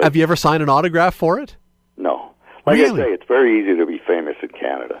 Have you ever signed an autograph for it? No. Like really? I say, it's very easy to be famous in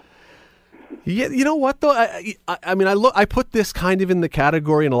Canada. Yeah, you know what though? I put this kind of in the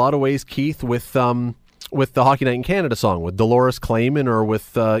category in a lot of ways, Keith, with the Hockey Night in Canada song, with Dolores Claman, or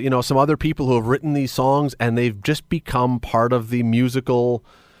with some other people who have written these songs, and they've just become part of the musical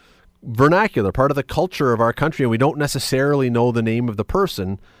vernacular, part of the culture of our country, and we don't necessarily know the name of the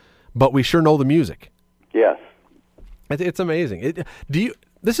person, but we sure know the music. Yes. It's amazing.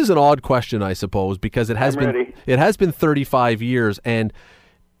 This is an odd question, I suppose, because it has been 35 years, and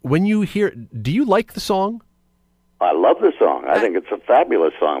when you hear, do you like the song? I love the song. I think it's a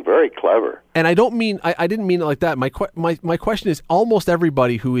fabulous song, very clever. And I didn't mean it like that. My question is, almost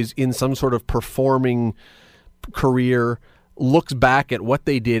everybody who is in some sort of performing career looks back at what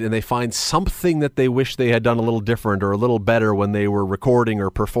they did and they find something that they wish they had done a little different or a little better when they were recording or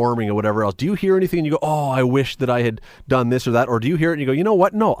performing or whatever else. Do you hear anything and you go, oh, I wish that I had done this or that? Or do you hear it and you go, you know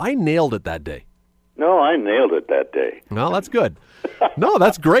what? No, I nailed it that day. No, I nailed it that day. Well, that's good. No,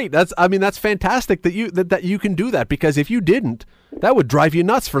 that's great. That's fantastic that you can do that, because if you didn't, that would drive you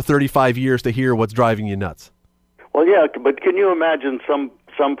nuts for 35 years to hear what's driving you nuts. Well, yeah, but can you imagine some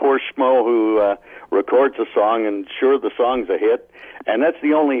poor schmo who records a song, and sure, the song's a hit, and that's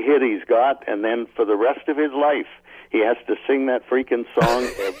the only hit he's got, and then for the rest of his life, he has to sing that freaking song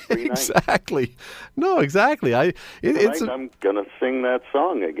every night. Exactly. No, exactly. I'm going to sing that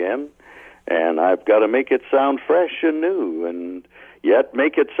song again, and I've got to make it sound fresh and new, and yet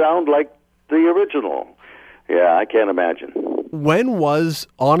make it sound like the original. Yeah, I can't imagine. When was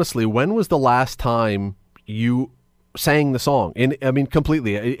the last time you sang the song?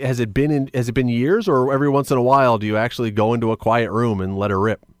 Completely. Has it been years, or every once in a while do you actually go into a quiet room and let her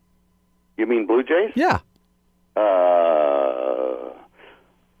rip? You mean Blue Jays? Yeah.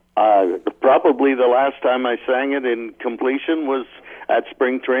 Probably the last time I sang it in completion was at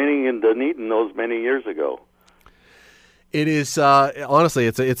spring training in Dunedin those many years ago. It is honestly,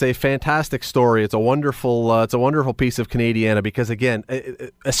 it's a fantastic story. It's a wonderful piece of Canadiana, because again,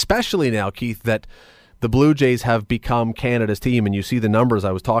 especially now, Keith, that the Blue Jays have become Canada's team, and you see the numbers.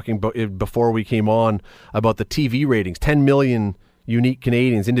 I was talking before we came on about the TV ratings. 10 million unique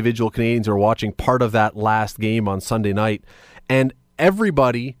Canadians, individual Canadians, are watching part of that last game on Sunday night, and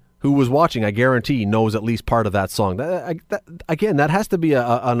everybody who was watching, I guarantee, knows at least part of that song. That has to be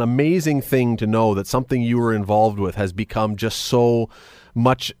an amazing thing to know, that something you were involved with has become just so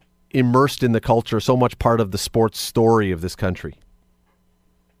much immersed in the culture, so much part of the sports story of this country.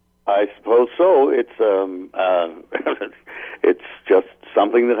 I suppose so. It's it's just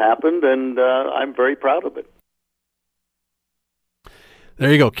something that happened, and I'm very proud of it.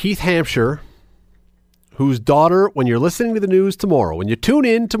 There you go. Keith Hampshire, whose daughter, when you're listening to the news tomorrow, when you tune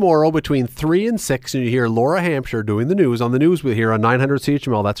in tomorrow between 3 and 6 and you hear Laura Hampshire doing the news on the news with here on 900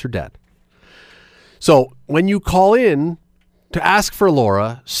 CHML, that's her dad. So when you call in to ask for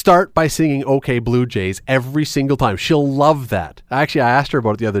Laura, start by singing OK Blue Jays every single time. She'll love that. Actually, I asked her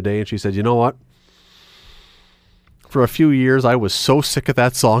about it the other day and she said, you know what? For a few years, I was so sick of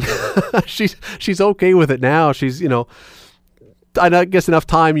that song. She's okay with it now. She's, I guess enough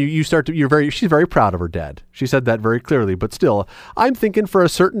time she's very proud of her dad. She said that very clearly, but still, I'm thinking for a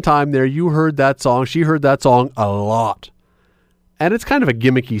certain time there, you heard that song. She heard that song a lot. And it's kind of a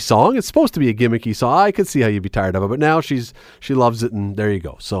gimmicky song. It's supposed to be a gimmicky song. I could see how you'd be tired of it, but now she loves it, and there you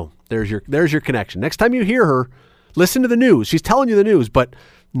go. So there's your connection. Next time you hear her, listen to the news. She's telling you the news, but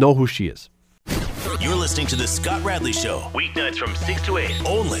know who she is. You're listening to The Scott Radley Show, weeknights from 6 to 8,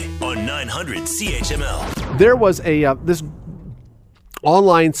 only on 900 CHML. There was this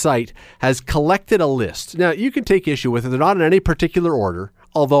online site has collected a list. Now, you can take issue with it. They're not in any particular order,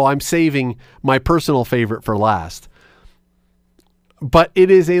 although I'm saving my personal favorite for last. But it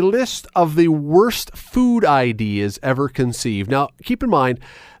is a list of the worst food ideas ever conceived. Now, keep in mind,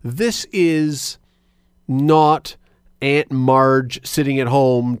 this is not Aunt Marge sitting at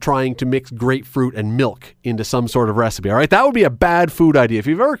home trying to mix grapefruit and milk into some sort of recipe. All right, that would be a bad food idea. If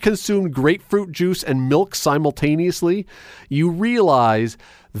you've ever consumed grapefruit juice and milk simultaneously, you realize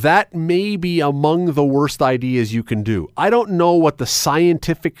that may be among the worst ideas you can do. I don't know what the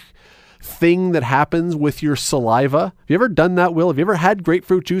scientific thing that happens with your saliva. Have you ever done that, Will? Have you ever had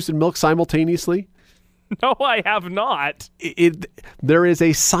grapefruit juice and milk simultaneously? No, I have not. There is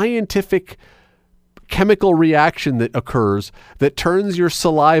a scientific chemical reaction that occurs that turns your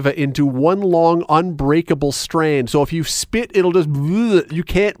saliva into one long unbreakable strand. So if you spit, it'll just, you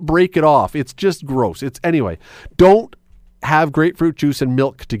can't break it off. It's just gross. Anyway, don't have grapefruit juice and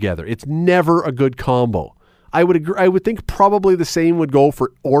milk together. It's never a good combo. I would agree. I would think probably the same would go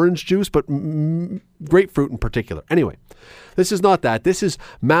for orange juice, but grapefruit in particular. Anyway, this is not that. This is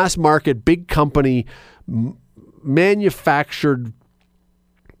mass market, big company, manufactured,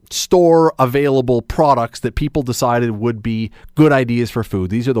 store available products that people decided would be good ideas for food.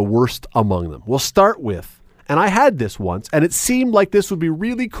 These are the worst among them. We'll start with, and I had this once, and it seemed like this would be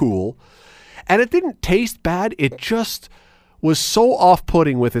really cool, and it didn't taste bad. It just was so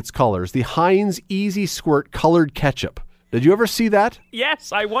off-putting with its colors. The Heinz Easy Squirt colored ketchup. Did you ever see that?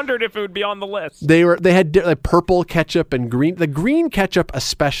 Yes, I wondered if it would be on the list. They had like purple ketchup and green. The green ketchup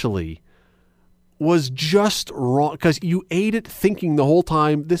especially was just wrong because you ate it thinking the whole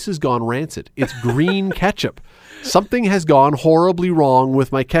time, this has gone rancid. It's green ketchup. Something has gone horribly wrong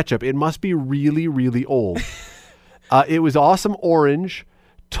with my ketchup. It must be really, really old. It was awesome orange.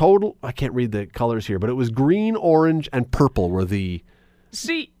 I can't read the colors here, but it was green, orange, and purple were the...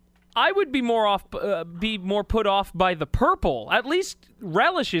 See, I would be more put off by the purple. At least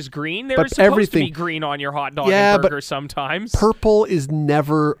relish is green. There is supposed to be green on your hot dog and burger sometimes. Purple is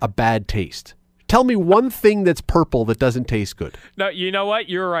never a bad taste. Tell me one thing that's purple that doesn't taste good. No, you know what?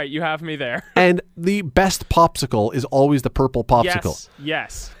 You're right. You have me there. And the best popsicle is always the purple popsicle.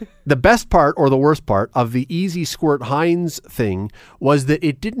 Yes. The best part or the worst part of the Easy Squirt Heinz thing was that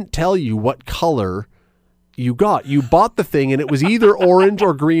it didn't tell you what color you got. You bought the thing and it was either orange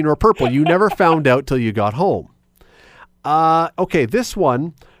or green or purple. You never found out till you got home. Okay, this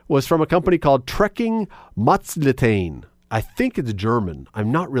one was from a company called Trekking Matzlitein. I think it's German.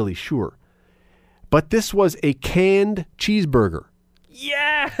 I'm not really sure. But this was a canned cheeseburger.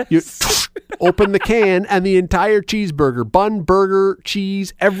 Yes! You open the can and the entire cheeseburger, bun, burger,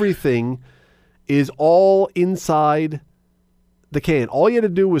 cheese, everything is all inside the can. All you had to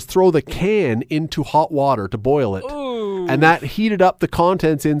do was throw the can into hot water to boil it. Ooh. And that heated up the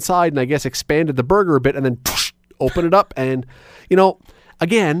contents inside and I guess expanded the burger a bit and then open it up. And,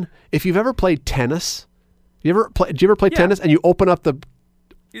 again, if you've ever played tennis, did you ever play tennis and you open up the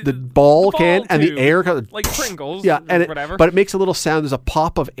ball can and the air comes like Pringles, and whatever. But it makes a little sound. There's a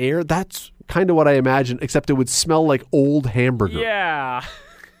pop of air. That's kind of what I imagine, except it would smell like old hamburger. Yeah.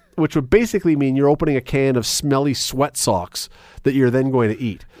 Which would basically mean you're opening a can of smelly sweat socks that you're then going to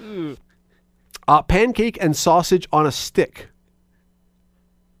eat. Pancake and sausage on a stick.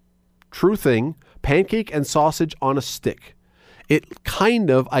 True thing. Pancake and sausage on a stick. It kind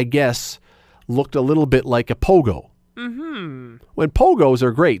of, I guess, looked a little bit like a pogo. Mm-hmm. When pogos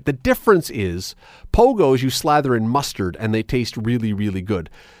are great, the difference is pogos you slather in mustard and they taste really, really good.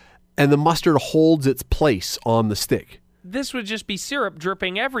 And the mustard holds its place on the stick. This would just be syrup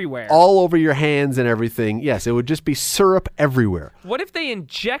dripping everywhere. All over your hands and everything. Yes, it would just be syrup everywhere. What if they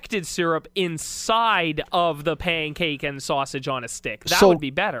injected syrup inside of the pancake and sausage on a stick? That would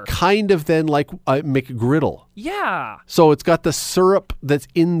be better. Kind of then like a McGriddle. Yeah. So it's got the syrup that's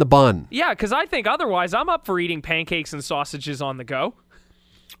in the bun. Yeah, because I think otherwise I'm up for eating pancakes and sausages on the go.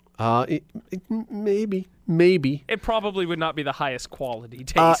 Maybe. It probably would not be the highest quality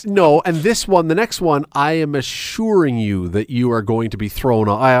taste. No, and the next one, I am assuring you that you are going to be thrown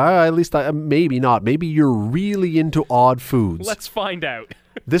off. At least maybe not. Maybe you're really into odd foods. Let's find out.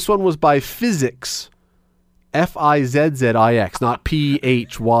 This one was by Physics, Fizzix, not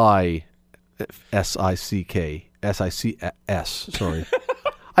Physics, sorry.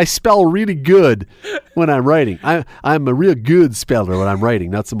 I spell really good when I'm writing. I'm a real good speller when I'm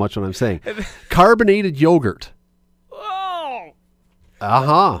writing, not so much when I'm saying. Carbonated yogurt. Oh!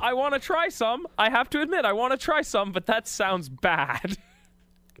 Uh-huh. I want to try some. I have to admit, I want to try some, but that sounds bad.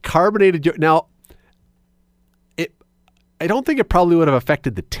 Carbonated yogurt. Now, I don't think it probably would have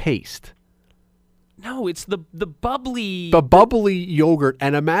affected the taste. No, it's the bubbly... The bubbly yogurt.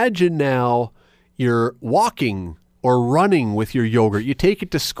 And imagine now you're walking or running with your yogurt. You take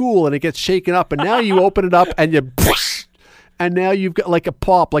it to school and it gets shaken up, and now you open it up and and now you've got like a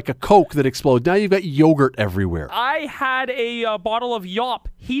pop, like a Coke that explodes. Now you've got yogurt everywhere. I had a bottle of Yop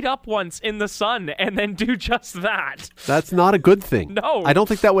heat up once in the sun and then do just that. That's not a good thing. No. I don't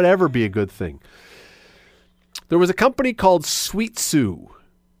think that would ever be a good thing. There was a company called Sweet Sue.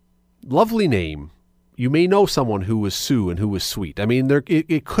 Lovely name. You may know someone who was Sue and who was sweet. I mean,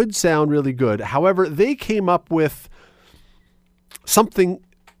 it could sound really good. However, they came up with something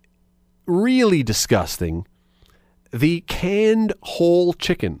really disgusting. The canned whole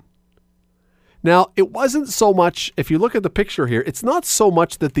chicken. Now, it wasn't so much, if you look at the picture here, it's not so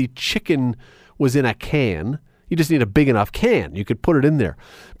much that the chicken was in a can. You just need a big enough can. You could put it in there.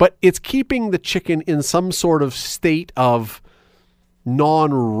 But it's keeping the chicken in some sort of state of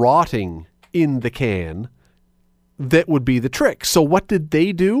non-rotting in the can. That would be the trick. So what did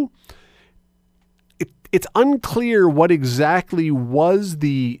they do? It's unclear what exactly was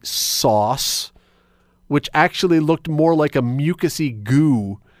the sauce, which actually looked more like a mucousy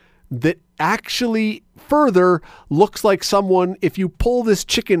goo that actually further looks like someone, if you pull this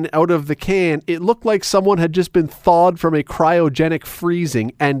chicken out of the can, it looked like someone had just been thawed from a cryogenic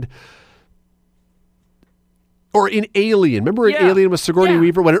freezing. Or in Alien. Remember in Alien with Sigourney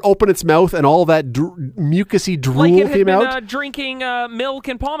Weaver when it opened its mouth and all that mucousy drool like it had came been, out? Drinking milk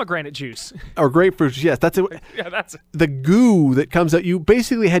and pomegranate juice. Or grapefruit juice. Yes, that's it. Yeah, that's it. The goo that comes out. You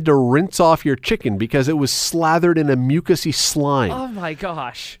basically had to rinse off your chicken because it was slathered in a mucousy slime. Oh my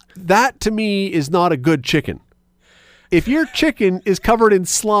gosh. That to me is not a good chicken. If your chicken is covered in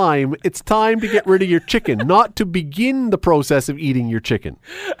slime, it's time to get rid of your chicken, not to begin the process of eating your chicken.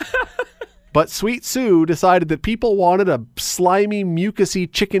 But Sweet Sue decided that people wanted a slimy, mucousy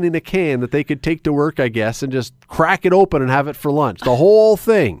chicken in a can that they could take to work, I guess, and just crack it open and have it for lunch. The whole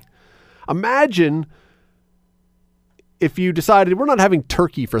thing. Imagine if you decided, we're not having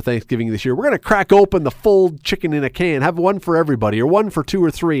turkey for Thanksgiving this year. We're going to crack open the full chicken in a can, have one for everybody, or one for 2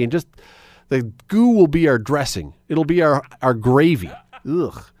 or 3, and just the goo will be our dressing. It'll be our gravy.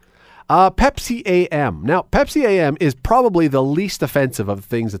 Ugh. Pepsi AM. Now, Pepsi AM is probably the least offensive of the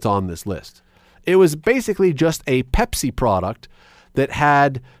things that's on this list. It was basically just a Pepsi product that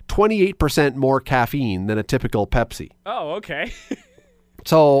had 28% more caffeine than a typical Pepsi. Oh, okay.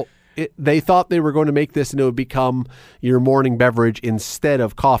 So they thought they were going to make this and it would become your morning beverage instead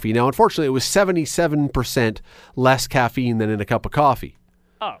of coffee. Now, unfortunately, it was 77% less caffeine than in a cup of coffee.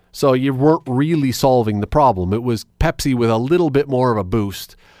 Oh. So you weren't really solving the problem. It was Pepsi with a little bit more of a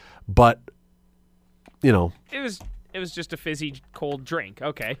boost. But, you know. It was just a fizzy cold drink.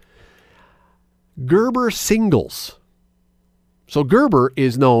 Okay. Gerber Singles. So Gerber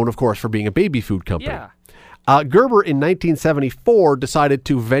is known, of course, for being a baby food company. Yeah. Gerber in 1974 decided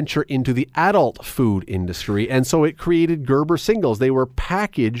to venture into the adult food industry, and so it created Gerber Singles. They were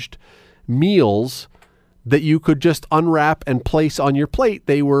packaged meals that you could just unwrap and place on your plate.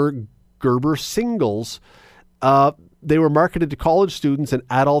 They were Gerber Singles. They were marketed to college students and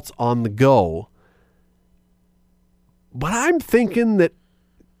adults on the go. But I'm thinking that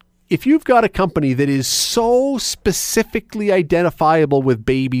if you've got a company that is so specifically identifiable with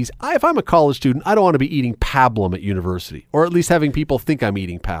babies, if I'm a college student, I don't want to be eating pablum at university, or at least having people think I'm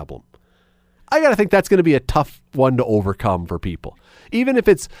eating pablum. I got to think that's going to be a tough one to overcome for people. Even if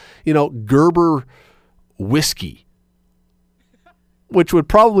it's, Gerber whiskey, which would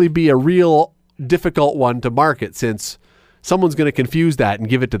probably be a real difficult one to market since someone's going to confuse that and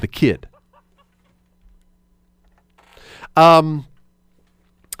give it to the kid.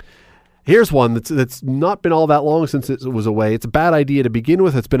 Here's one that's not been all that long since it was away. It's a bad idea to begin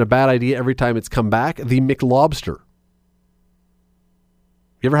with. It's been a bad idea every time it's come back. The McLobster.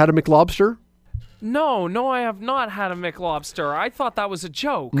 You ever had a McLobster? No, I have not had a McLobster. I thought that was a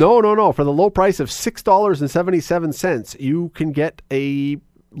joke. No. For the low price of $6.77, you can get a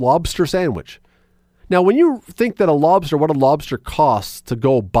lobster sandwich. Now, when you think that what a lobster costs to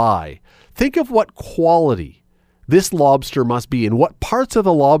go buy, think of what quality this lobster must be and what parts of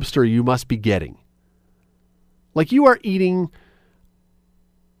the lobster you must be getting. Like you are eating,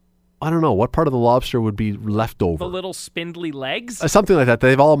 I don't know, what part of the lobster would be left over? The little spindly legs? Something like that.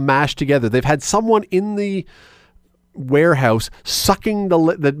 They've all mashed together. They've had someone in the warehouse sucking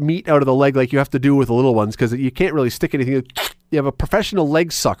the meat out of the leg like you have to do with the little ones because you can't really stick anything. You have a professional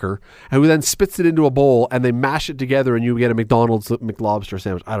leg sucker who then spits it into a bowl and they mash it together and you get a McDonald's McLobster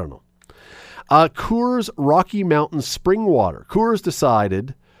sandwich. I don't know. Coors Rocky Mountain Spring Water. Coors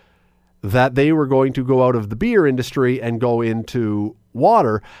decided that they were going to go out of the beer industry and go into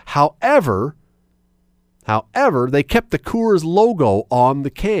water. However, they kept the Coors logo on the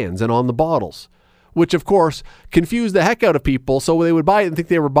cans and on the bottles, which of course confused the heck out of people. So they would buy it and think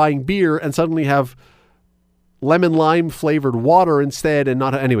they were buying beer and suddenly have lemon lime flavored water instead. And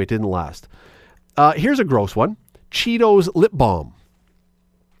not anyway, it didn't last. Here's a gross one. Cheetos lip balm.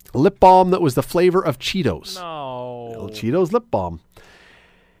 Lip balm that was the flavor of Cheetos. No. Cheetos lip balm.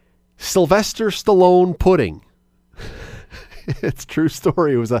 Sylvester Stallone pudding. It's a true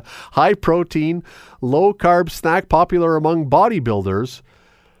story. It was a high protein, low carb snack popular among bodybuilders.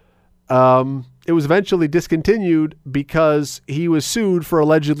 It was eventually discontinued because he was sued for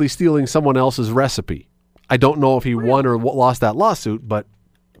allegedly stealing someone else's recipe. I don't know if he won or lost that lawsuit, but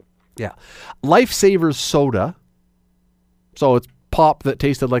yeah. Lifesavers soda. So it's pop that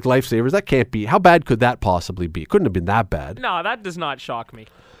tasted like Lifesavers. That can't be. How bad could that possibly be? It couldn't have been that bad. No, that does not shock me.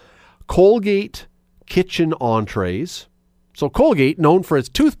 Colgate kitchen entrees. So Colgate, known for its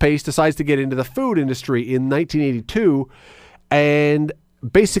toothpaste, decides to get into the food industry in 1982 and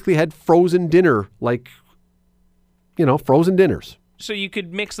basically had frozen dinner, frozen dinners. So you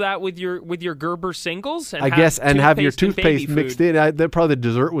could mix that with your Gerber singles and have your toothpaste mixed in. Probably the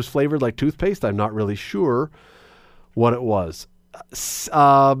dessert was flavored like toothpaste. I'm not really sure what it was.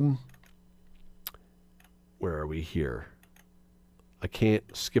 Where are we here? I can't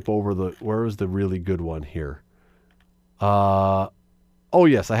skip over where is the really good one here? Oh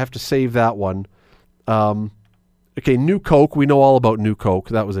yes, I have to save that one. Okay, New Coke. We know all about New Coke.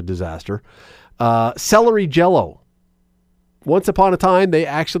 That was a disaster. Celery Jello. Once upon a time, they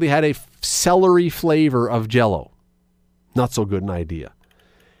actually had a celery flavor of Jello. Not so good an idea.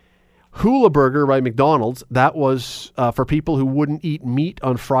 Hula Burger by McDonald's. That was for people who wouldn't eat meat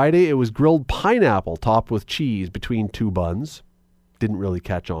on Friday. It was grilled pineapple topped with cheese between two buns. Didn't really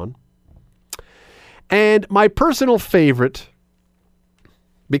catch on. And my personal favorite,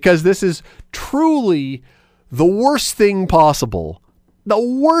 because this is truly the worst thing possible. The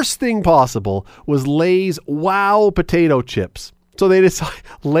worst thing possible was Lay's Wow potato chips. So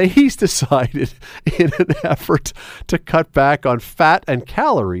Lay's decided in an effort to cut back on fat and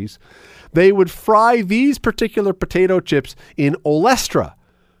calories, they would fry these particular potato chips in Olestra,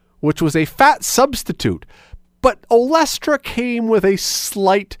 which was a fat substitute. But Olestra came with a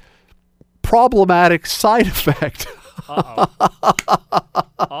slight problematic side effect. Uh-oh.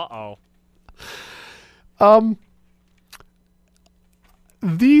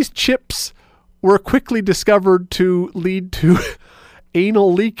 These chips were quickly discovered to lead to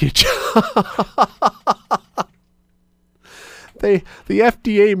anal leakage. The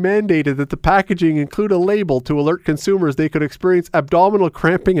FDA mandated that the packaging include a label to alert consumers they could experience abdominal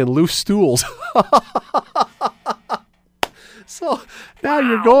cramping and loose stools. So now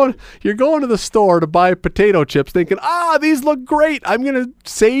you're going to the store to buy potato chips thinking, these look great. I'm going to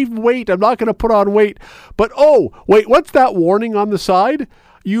save weight. I'm not going to put on weight. But wait, what's that warning on the side?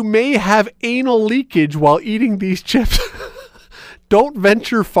 You may have anal leakage while eating these chips. Don't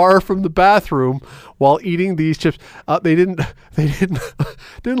venture far from the bathroom while eating these chips. They didn't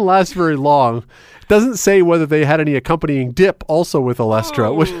last very long. It doesn't say whether they had any accompanying dip also with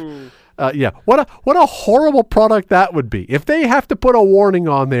Olestra. Which, what a horrible product that would be. If they have to put a warning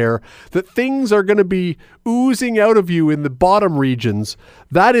on there that things are going to be oozing out of you in the bottom regions,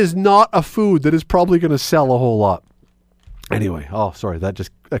 that is not a food that is probably going to sell a whole lot. Anyway, sorry,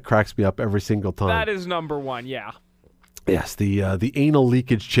 that cracks me up every single time. That is number one, yeah. Yes, the anal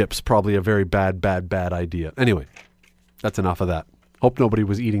leakage chips, probably a very bad idea. Anyway, that's enough of that. Hope nobody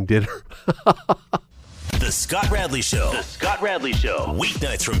was eating dinner. The Scott Radley Show. The Scott Radley Show.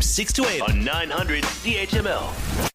 Weeknights from 6 to 8 on 900 CHML.